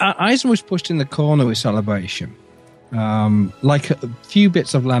 Eisner was pushed in the corner with Celebration. Like a few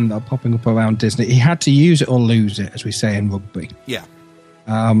bits of land that are popping up around Disney, he had to use it or lose it, as we say in rugby. Yeah.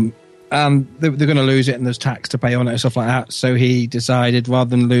 And they're going to lose it, and there's tax to pay on it and stuff like that. So he decided,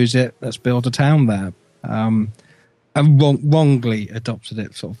 rather than lose it, let's build a town there. And wrongly adopted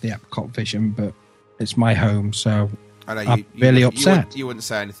it, sort of the Epcot vision, but it's my home, so I know I'm really upset. You wouldn't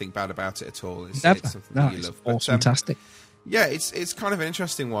say anything bad about it at all. It's Never. something that you It's love. But, fantastic. Yeah, it's kind of an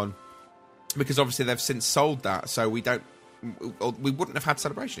interesting one, because obviously they've since sold that, so we wouldn't have had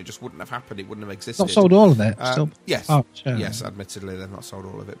Celebration. It just wouldn't have happened. It wouldn't have existed. Not sold all of it. Still. Yes. Oh, sure. Yes, admittedly they've not sold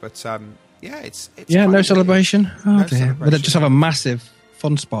all of it, but yeah, it's no Celebration. Oh no dear, Celebration. but they just have a massive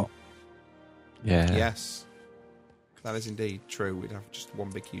fun spot. Yeah. Yes. That is indeed true. We'd have just one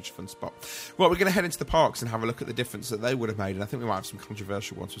big, huge fun spot. Well, we're going to head into the parks and have a look at the difference that they would have made, and I think we might have some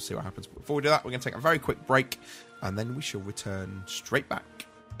controversial ones. We'll see what happens. But before we do that, we're going to take a very quick break, and then we shall return straight back.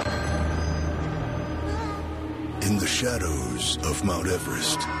 In the shadows of Mount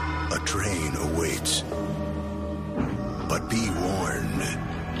Everest, a train awaits. But be warned,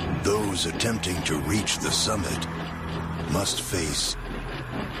 those attempting to reach the summit must face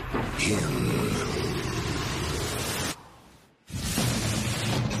him.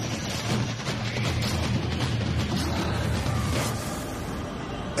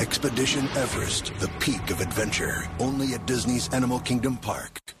 Expedition Everest, the peak of adventure, only at Disney's Animal Kingdom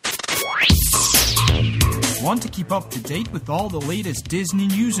Park. Want to keep up to date with all the latest Disney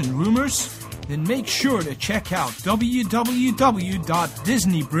news and rumors? Then make sure to check out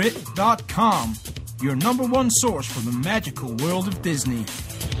www.disneybrit.com, your number one source for the magical world of Disney.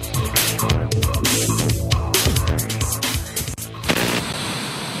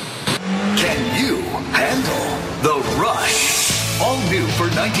 Can you handle the rush? All new for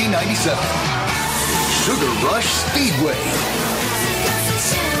 1997. Sugar Rush Speedway.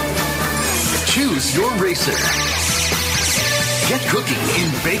 Choose your racer. Get cooking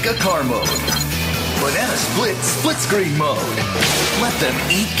in Bake-A-Car mode. Banana split screen mode. Let them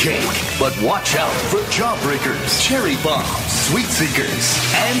eat cake, but watch out for Jawbreakers, Cherry Bombs, Sweet Seekers,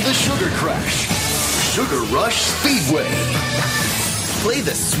 and the Sugar Crash. Sugar Rush Speedway. Play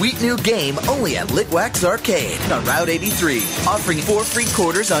the sweet new game only at Litwax Arcade on Route 83, offering 4 free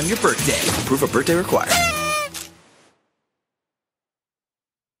quarters on your birthday. Proof of birthday required.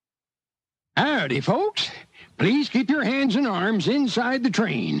 Howdy, folks. Please keep your hands and arms inside the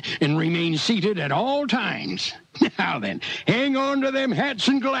train and remain seated at all times. Now then, hang on to them hats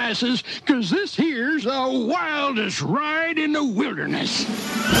and glasses, 'cause this here's the wildest ride in the wilderness.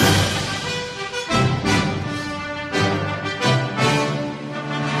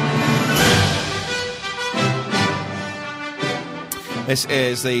 This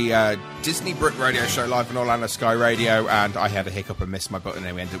is the Disney Brit Radio Show live on Orlando Sky Radio, and I had a hiccup and missed my button,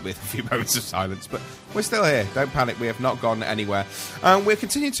 and we ended with a few moments of silence. But we're still here. Don't panic. We have not gone anywhere. We're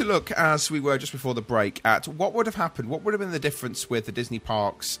continuing to look, as we were just before the break, at what would have happened, what would have been the difference with the Disney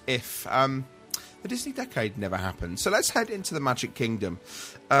parks if the Disney decade never happened. So let's head into the Magic Kingdom,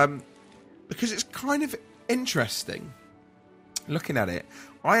 because it's kind of interesting looking at it.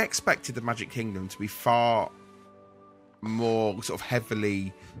 I expected the Magic Kingdom to be far more sort of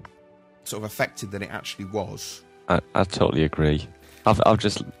heavily sort of affected than it actually was. I totally agree. I've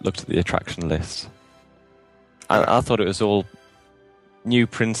just looked at the attraction list. I thought it was all new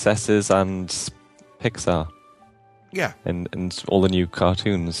princesses and Pixar. Yeah. And all the new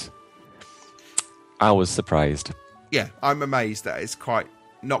cartoons. I was surprised. Yeah, I'm amazed that it's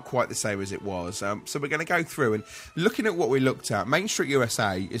not quite the same as it was. So we're going to go through and looking at what we looked at. Main Street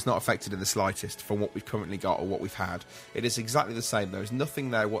USA is not affected in the slightest from what we've currently got or what we've had. It is exactly the same. There is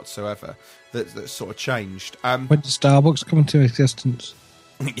nothing there whatsoever that's sort of changed. When did Starbucks come into existence?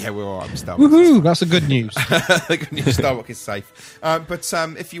 Yeah, we're all right with Starbucks. Woohoo! That's the good news. The good news, Starbucks is safe. But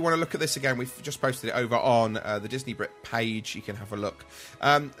if you want to look at this again, we've just posted it over on the Disney Brit page. You can have a look.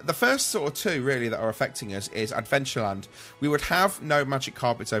 The first sort of two, really, that are affecting us is Adventureland. We would have no magic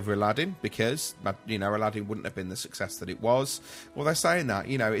carpets over Aladdin because, Aladdin wouldn't have been the success that it was. Well, they're saying that.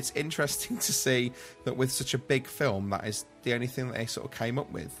 It's interesting to see that with such a big film, that is the only thing that they sort of came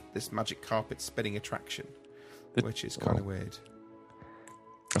up with, this magic carpet spinning attraction, which is kind of weird.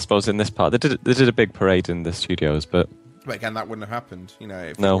 I suppose in this part, they did a big parade in the studios, but again, that wouldn't have happened, if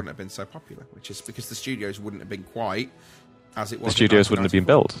it wouldn't have been so popular, which is because the studios wouldn't have been quite as it was. The studios wouldn't have been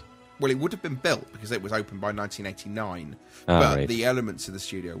built. Well, it would have been built because it was opened by 1989, right. The elements of the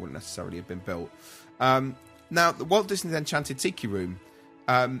studio wouldn't necessarily have been built. Now, the Walt Disney's Enchanted Tiki Room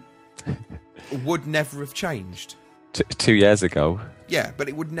would never have changed. 2 years ago. Yeah, but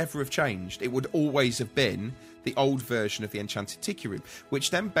it would never have changed. It would always have been the old version of the Enchanted Tiki Room,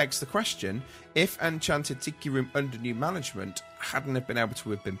 which then begs the question, if Enchanted Tiki Room under new management hadn't have been able to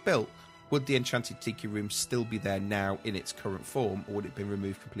have been built, would the Enchanted Tiki Room still be there now in its current form, or would it have been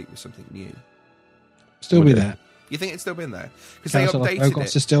removed completely with something new? Still be there. You think it's still been there? Because they updated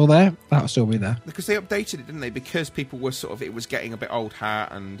it. Is still there? That'll still be there. Because they updated it, didn't they? Because people were it was getting a bit old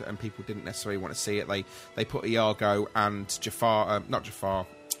hat, and people didn't necessarily want to see it. They put Iago and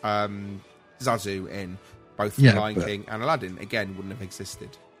Zazu in, both from Lion King and Aladdin. Again, wouldn't have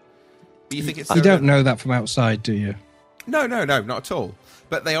existed. But you think it's... You don't know that from outside, do you? No, not at all.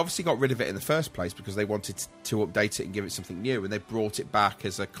 But they obviously got rid of it in the first place because they wanted to update it and give it something new, and they brought it back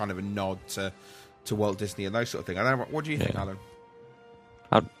as a kind of a nod to Walt Disney and those sort of things. What do you think, Alan?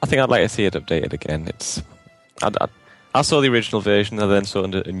 I think I'd like to see it updated again. I saw the original version, and then saw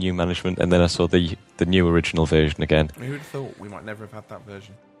under a new management, and then I saw the new original version again. Who would have thought we might never have had that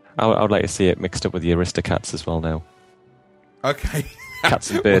version? I would like to see it mixed up with the Aristocats as well now. Okay. Cats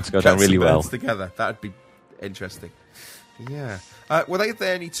and birds go down really well. Together. That would be interesting. Yeah. Well, they're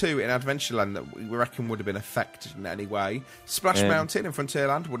the only two in Adventureland that we reckon would have been affected in any way. Splash Mountain in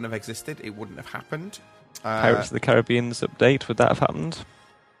Frontierland wouldn't have existed. It wouldn't have happened. Pirates of the Caribbean's update, would that have happened?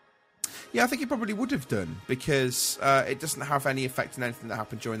 Yeah, I think it probably would have done, because it doesn't have any effect on anything that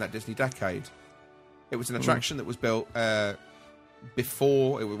happened during that Disney decade. It was an attraction that was built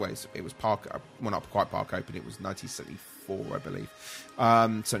before it was park, well, not quite park open. It was 1974, I believe,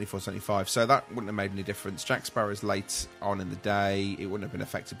 74, 75. So that wouldn't have made any difference. Jack Sparrow's late on in the day. It wouldn't have been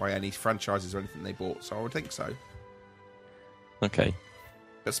affected by any franchises or anything they bought. So I would think so. Okay.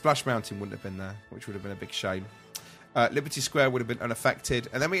 But Splash Mountain wouldn't have been there, which would have been a big shame. Liberty Square would have been unaffected,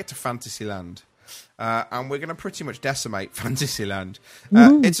 and then we get to Fantasyland. And we're going to pretty much decimate Fantasyland.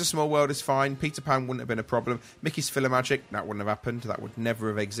 It's a Small World is fine. Peter Pan wouldn't have been a problem. Mickey's PhilharMagic, that wouldn't have happened. That would never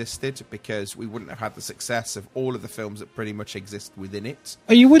have existed because we wouldn't have had the success of all of the films that pretty much exist within it.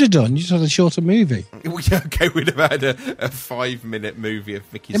 Oh, you would have done. You just had a shorter movie. Okay, we'd have had a 5-minute movie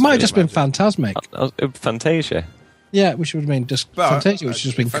of Mickey's. It might have just been Fantasmic. Fantasia. Yeah, which would have been just Fantasia, which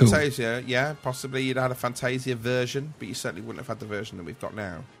would have been Fantasia, cool. Yeah, possibly you'd have had a Fantasia version, but you certainly wouldn't have had the version that we've got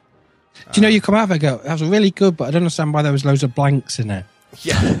now. Do you know, you come out of it and go, that was really good, but I don't understand why there was loads of blanks in it.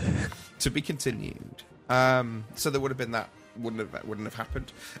 Yeah, to be continued. So there would have been that, wouldn't have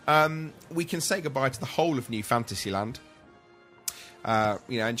happened. We can say goodbye to the whole of New Fantasyland.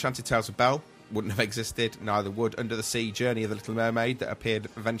 Enchanted Tales of Belle wouldn't have existed, neither would Under the Sea, Journey of the Little Mermaid, that appeared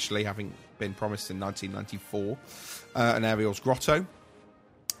eventually, having been promised in 1994, and Ariel's Grotto.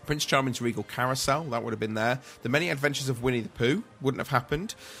 Prince Charming's Regal Carousel, that would have been there. The Many Adventures of Winnie the Pooh wouldn't have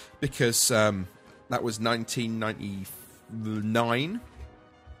happened because that was 1999,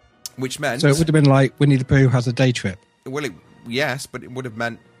 which meant... So it would have been like Winnie the Pooh has a day trip. Well, yes, but it would have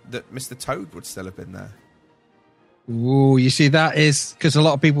meant that Mr. Toad would still have been there. Ooh, you see, that is because a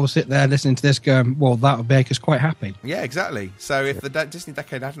lot of people sit there listening to this going, well, that would make us quite happy. Yeah, exactly. So if the Disney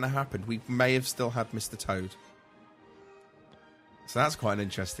decade hadn't happened, we may have still had Mr. Toad. So that's quite an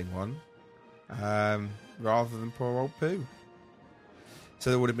interesting one. Rather than poor old Pooh. So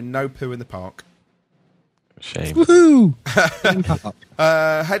there would have been no Pooh in the park. Shame. Woohoo!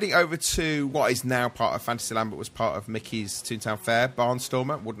 Heading over to what is now part of Fantasyland, but was part of Mickey's Toontown Fair,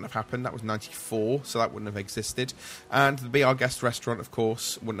 Barnstormer wouldn't have happened. That was 94, so that wouldn't have existed. And the Be Our Guest restaurant, of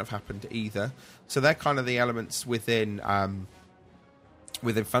course, wouldn't have happened either. So they're kind of the elements within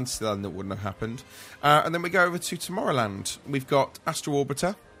Fantasyland that wouldn't have happened. And then we go over to Tomorrowland. We've got Astro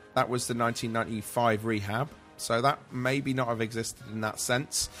Orbiter. That was the 1995 rehab. So that maybe not have existed in that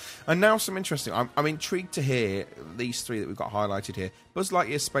sense. And now some interesting... I'm intrigued to hear these three that we've got highlighted here. Buzz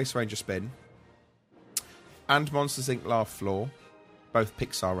Lightyear's Space Ranger Spin and Monsters, Inc. Laugh Floor, both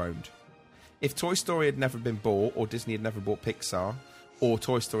Pixar owned. If Toy Story had never been bought, or Disney had never bought Pixar, or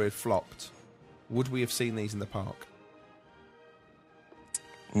Toy Story had flopped, would we have seen these in the park?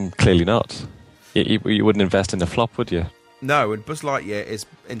 Clearly not. You wouldn't invest in a flop, would you? No, and Buzz Lightyear is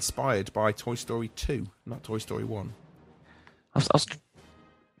inspired by Toy Story 2, not Toy Story 1. I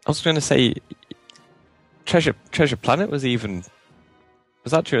was going to say, Treasure Planet was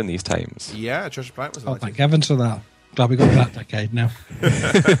that during these times? Yeah, Treasure Planet was. Oh, thank heavens for that. Glad we got that decade now.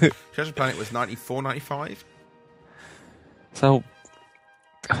 Treasure Planet was 94, 95. So,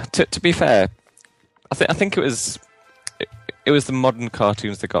 to be fair, I think it was the modern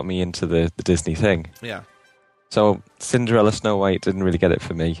cartoons that got me into the Disney thing. Yeah. So, Cinderella, Snow White didn't really get it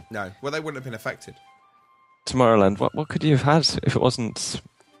for me. No. Well, they wouldn't have been affected. Tomorrowland, what could you have had if it wasn't...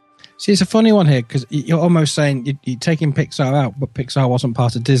 See, it's a funny one here, because you're almost saying you're taking Pixar out, but Pixar wasn't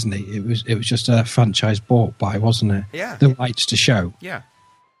part of Disney. It was just a franchise bought by, wasn't it? Yeah. The rights to show. Yeah.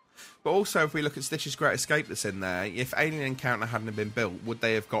 But also, if we look at Stitch's Great Escape that's in there, if Alien Encounter hadn't been built, would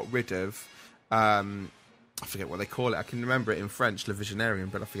they have got rid of... I forget what they call it. I can remember it in French, Le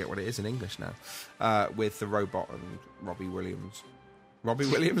Visionarium, but I forget what it is in English now. With the robot and Robin Williams.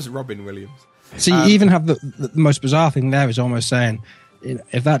 So you even have the most bizarre thing there is almost saying,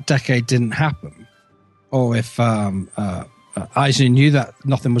 if that decade didn't happen, or if Eisner knew that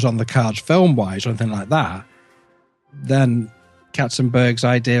nothing was on the cards film-wise or anything like that, then Katzenberg's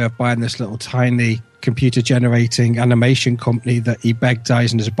idea of buying this little tiny computer-generating animation company that he begged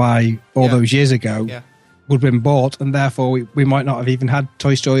Eisner to buy all those years ago... Yeah. would have been bought, and therefore we might not have even had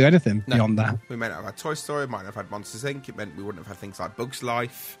Toy Story or anything beyond that. We might not have had Toy Story, might not have had Monsters, Inc. It meant we wouldn't have had things like Bug's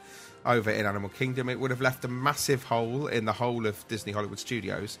Life over in Animal Kingdom. It would have left a massive hole in the whole of Disney Hollywood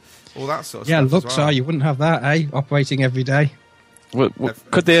Studios. All that sort of stuff. Yeah, Luxar, you wouldn't have that, operating every day.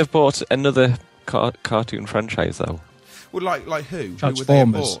 Could they have bought another cartoon franchise, though? Well, like who? Transformers. Who would they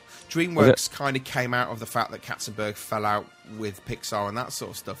have bought? DreamWorks kind of came out of the fact that Katzenberg fell out with Pixar and that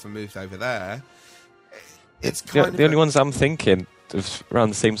sort of stuff and moved over there. It's kind of the only ones I'm thinking of around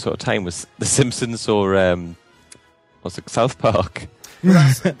the same sort of time was The Simpsons or what's it, South Park.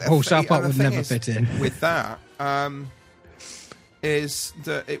 South Park would never fit in. With that, is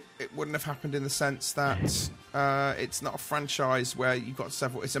that it wouldn't have happened in the sense that it's not a franchise where you've got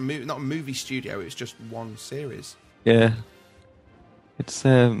several. It's not a movie studio. It's just one series. Yeah, it's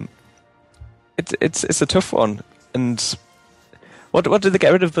a tough one. And what did they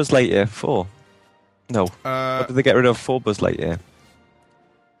get rid of Buzz Lightyear for? No. What did they get rid of for Buzz Lightyear?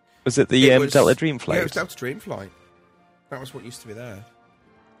 Was it the Delta Dream Flight? Yeah, it was Delta Dream Flight. That was what used to be there.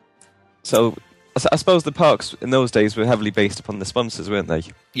 So, I suppose the parks in those days were heavily based upon the sponsors, weren't they?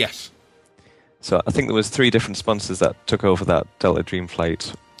 Yes. So, I think there was 3 different sponsors that took over that Delta Dream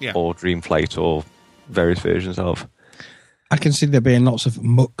Flight, or Dream Flight, or various versions of. I can see there being lots of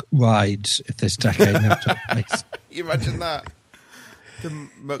muck rides if this decade never took place. You imagine that?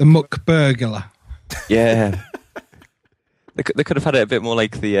 The muck burglar. Yeah. They could have had it a bit more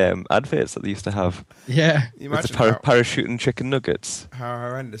like the adverts that they used to have. Yeah. With the parachuting chicken nuggets. How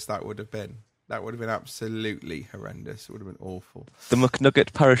horrendous that would have been. That would have been absolutely horrendous. It would have been awful. The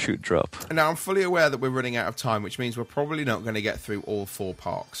McNugget parachute drop. Now, I'm fully aware that we're running out of time, which means we're probably not going to get through all 4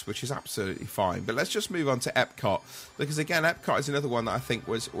 parks, which is absolutely fine. But let's just move on to Epcot, because, again, Epcot is another one that I think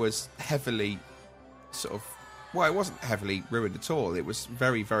was heavily sort of... Well, it wasn't heavily ruined at all. It was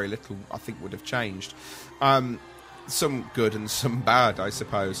very, very little, I think, would have changed. Some good and some bad, I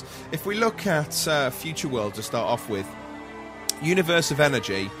suppose. If we look at Future World to start off with, Universe of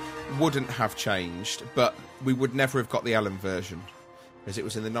Energy wouldn't have changed, but we would never have got the Ellen version. as it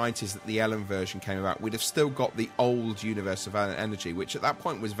was in the 90s that the Ellen version came about, we'd have still got the old universe of energy, which at that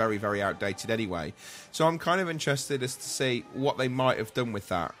point was very, very outdated anyway. So I'm kind of interested as to see what they might have done with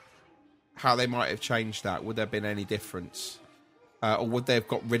that, how they might have changed that. Would there have been any difference? Or would they have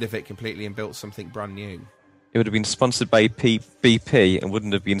got rid of it completely and built something brand new? It would have been sponsored by BP and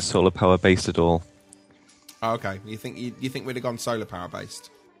wouldn't have been solar power based at all. Oh, okay, you think we'd have gone solar power based?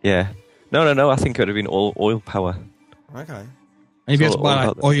 Yeah. No. I think it would have been all oil power. Okay. And you'd be able to buy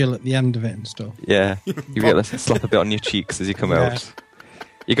like oil at the end of it and stuff. Yeah. You'd be able to slap a bit on your cheeks as you come out.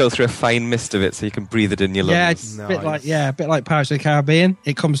 You go through a fine mist of it so you can breathe it in your lungs. Yeah, it's a bit like Pirates of the Caribbean.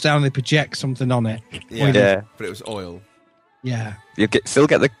 It comes down and they project something on it. Yeah. But it was oil. Yeah. You still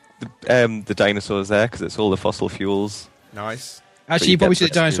get the dinosaurs there because it's all the fossil fuels. Nice. Actually, you probably see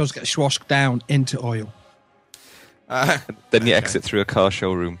the dinosaurs get swashed down into oil. Then you exit through a car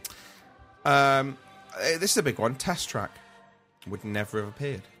showroom. This is a big one. Test Track would never have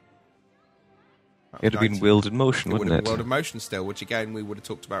appeared. It would have been World in Motion, wouldn't it? World of Motion still, which again we would have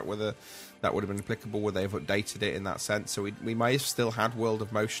talked about whether that would have been applicable, would they have updated it in that sense. So we may have still had World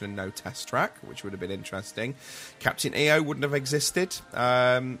of Motion and no Test Track, which would have been interesting. Captain EO wouldn't have existed.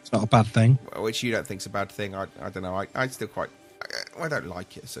 It's not a bad thing. Which you don't think's a bad thing. I don't know. I still quite... I don't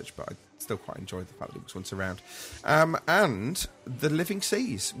like it as such, but I still quite enjoy the fact that it was once around. And the Living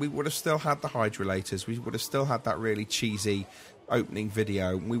Seas. We would have still had the Hydrolators. We would have still had that really cheesy opening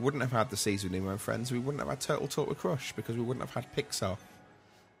video. We wouldn't have had the Seas with Nemo and Friends. We wouldn't have had Turtle Talk with Crush because we wouldn't have had Pixar.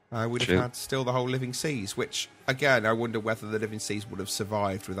 We'd have had still the whole Living Seas, which, again, I wonder whether the Living Seas would have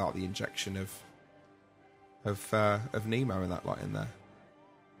survived without the injection of Nemo and that lot in there.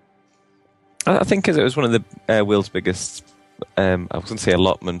 I think because it was one of the world's biggest... I was going to say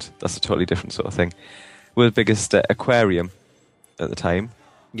allotment. That's a totally different sort of thing. World's biggest aquarium at the time.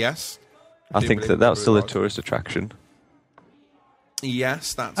 Yes. I think that was still a tourist attraction.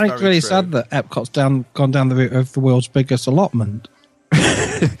 Yes, that's I think it's really sad that Epcot's gone down the route of the world's biggest allotment.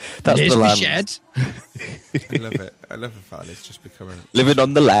 That's the land. Shed. I love it. I love the fact it's just becoming... Living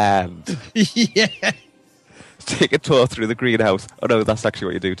on the land. Yeah. Take a tour through the greenhouse. Oh no, that's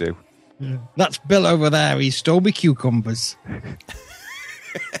actually what you do. Yeah. That's Bill over there. He stole me cucumbers.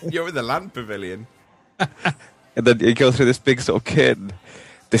 You're in the land pavilion. And then you go through this big sort of curtain.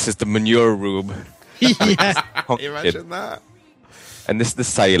 This is the manure room. Yeah. Imagine that. And this is the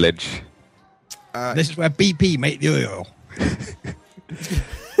silage. This is where BP make the oil.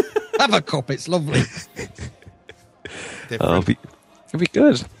 Have a cup, it's lovely. It'll be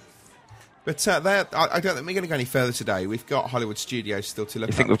good. But I don't think we're going to go any further today. We've got Hollywood Studios still to look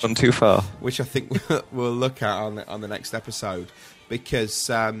at. You think we've gone too far? Which I think we'll look at on the next episode. Because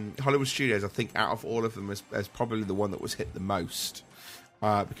Hollywood Studios, I think, out of all of them, is probably the one that was hit the most.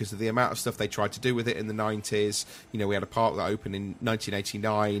 Because of the amount of stuff they tried to do with it in the 90s. You know, we had a park that opened in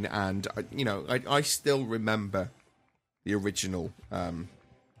 1989. And, I still remember the original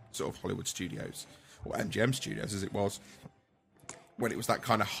sort of Hollywood Studios. Or MGM Studios, as it was. When it was that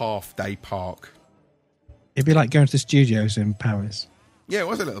kind of half-day park. It'd be like going to the studios in Paris. Yeah, it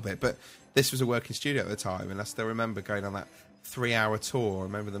was a little bit, but this was a working studio at the time, and I still remember going on that 3-hour tour. I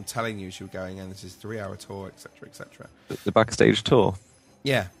remember them telling you were going, and this is a 3-hour tour, etc., etc. The backstage tour?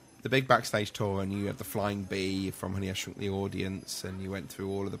 Yeah, the big backstage tour, and you had the Flying Bee from Honey, I Shrunk the Audience, and you went through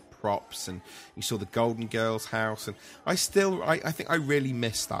all of the props, and you saw the Golden Girls house, and I think I really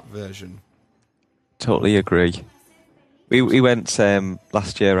miss that version. Totally agree. We went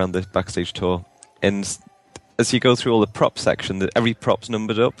last year on the backstage tour, and as you go through all the prop section, every prop's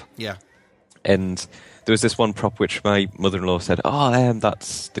numbered up. Yeah. And there was this one prop which my mother-in-law said,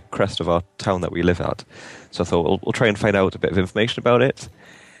 that's the crest of our town that we live at. So I thought, we'll try and find out a bit of information about it.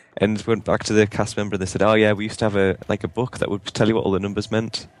 And went back to the cast member, and they said, we used to have a book that would tell you what all the numbers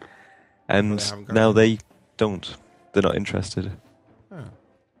meant. And now they don't. They're not interested. Oh.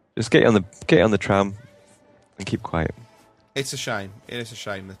 Just get on the tram and keep quiet. It's a shame. It is a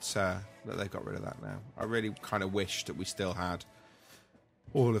shame that they've got rid of that now. I really kind of wish that we still had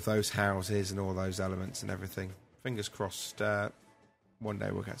all of those houses and all those elements and everything. Fingers crossed one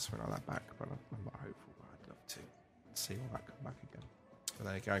day we'll get something like that back, but I'm not hopeful. I'd love to see all that come back again. But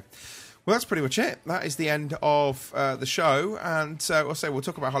there you go. Well, that's pretty much it. That is the end of the show, and we'll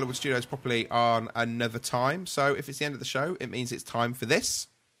talk about Hollywood Studios properly on another time. So if it's the end of the show, it means it's time for this.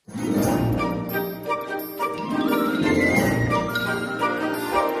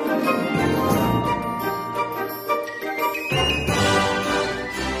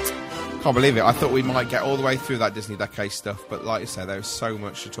 Can't believe it. I thought we might get all the way through that Disney Decade stuff, but like I said, there's so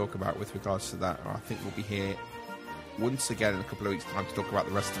much to talk about with regards to that. I think we'll be here once again in a couple of weeks' time to talk about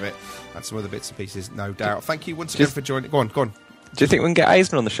the rest of it and some other bits and pieces, no doubt. Thank you once again for joining. Go on. Do you think we can get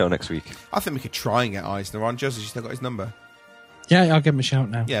Eisner on the show next week? I think we could try and get Eisner on. Joseph, you still got his number? Yeah, I'll give him a shout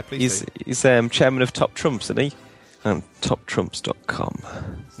now. Yeah, please. He's chairman of Top Trumps, isn't he? And toptrumps.com.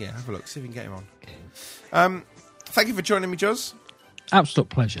 Yeah, have a look. See if we can get him on. Thank you for joining me, Joz. Absolute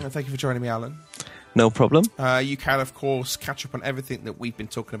pleasure. And thank you for joining me, Alan. No problem. You can, of course, catch up on everything that we've been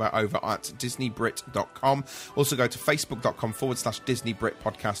talking about over at DisneyBrit.com. Also go to Facebook.com/DisneyBrit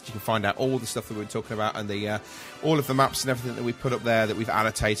podcast. You can find out all the stuff that we're talking about and the all of the maps and everything that we put up there that we've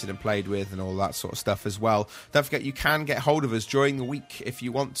annotated and played with and all that sort of stuff as well. Don't forget, you can get hold of us during the week if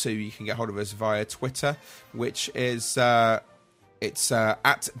you want to. You can get hold of us via Twitter, which is... It's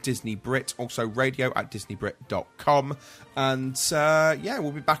at Disney Brit, also radio at DisneyBrit.com. And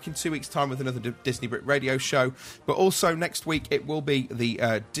we'll be back in 2 weeks' time with another Disney Brit radio show. But also next week, it will be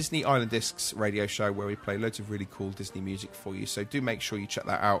the Disney Island Discs radio show where we play loads of really cool Disney music for you. So do make sure you check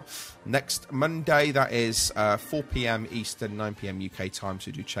that out next Monday. That is 4 p.m. Eastern, 9 p.m. UK time.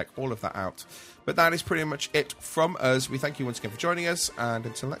 So do check all of that out. But that is pretty much it from us. We thank you once again for joining us. And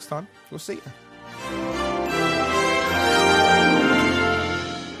until next time, we'll see you.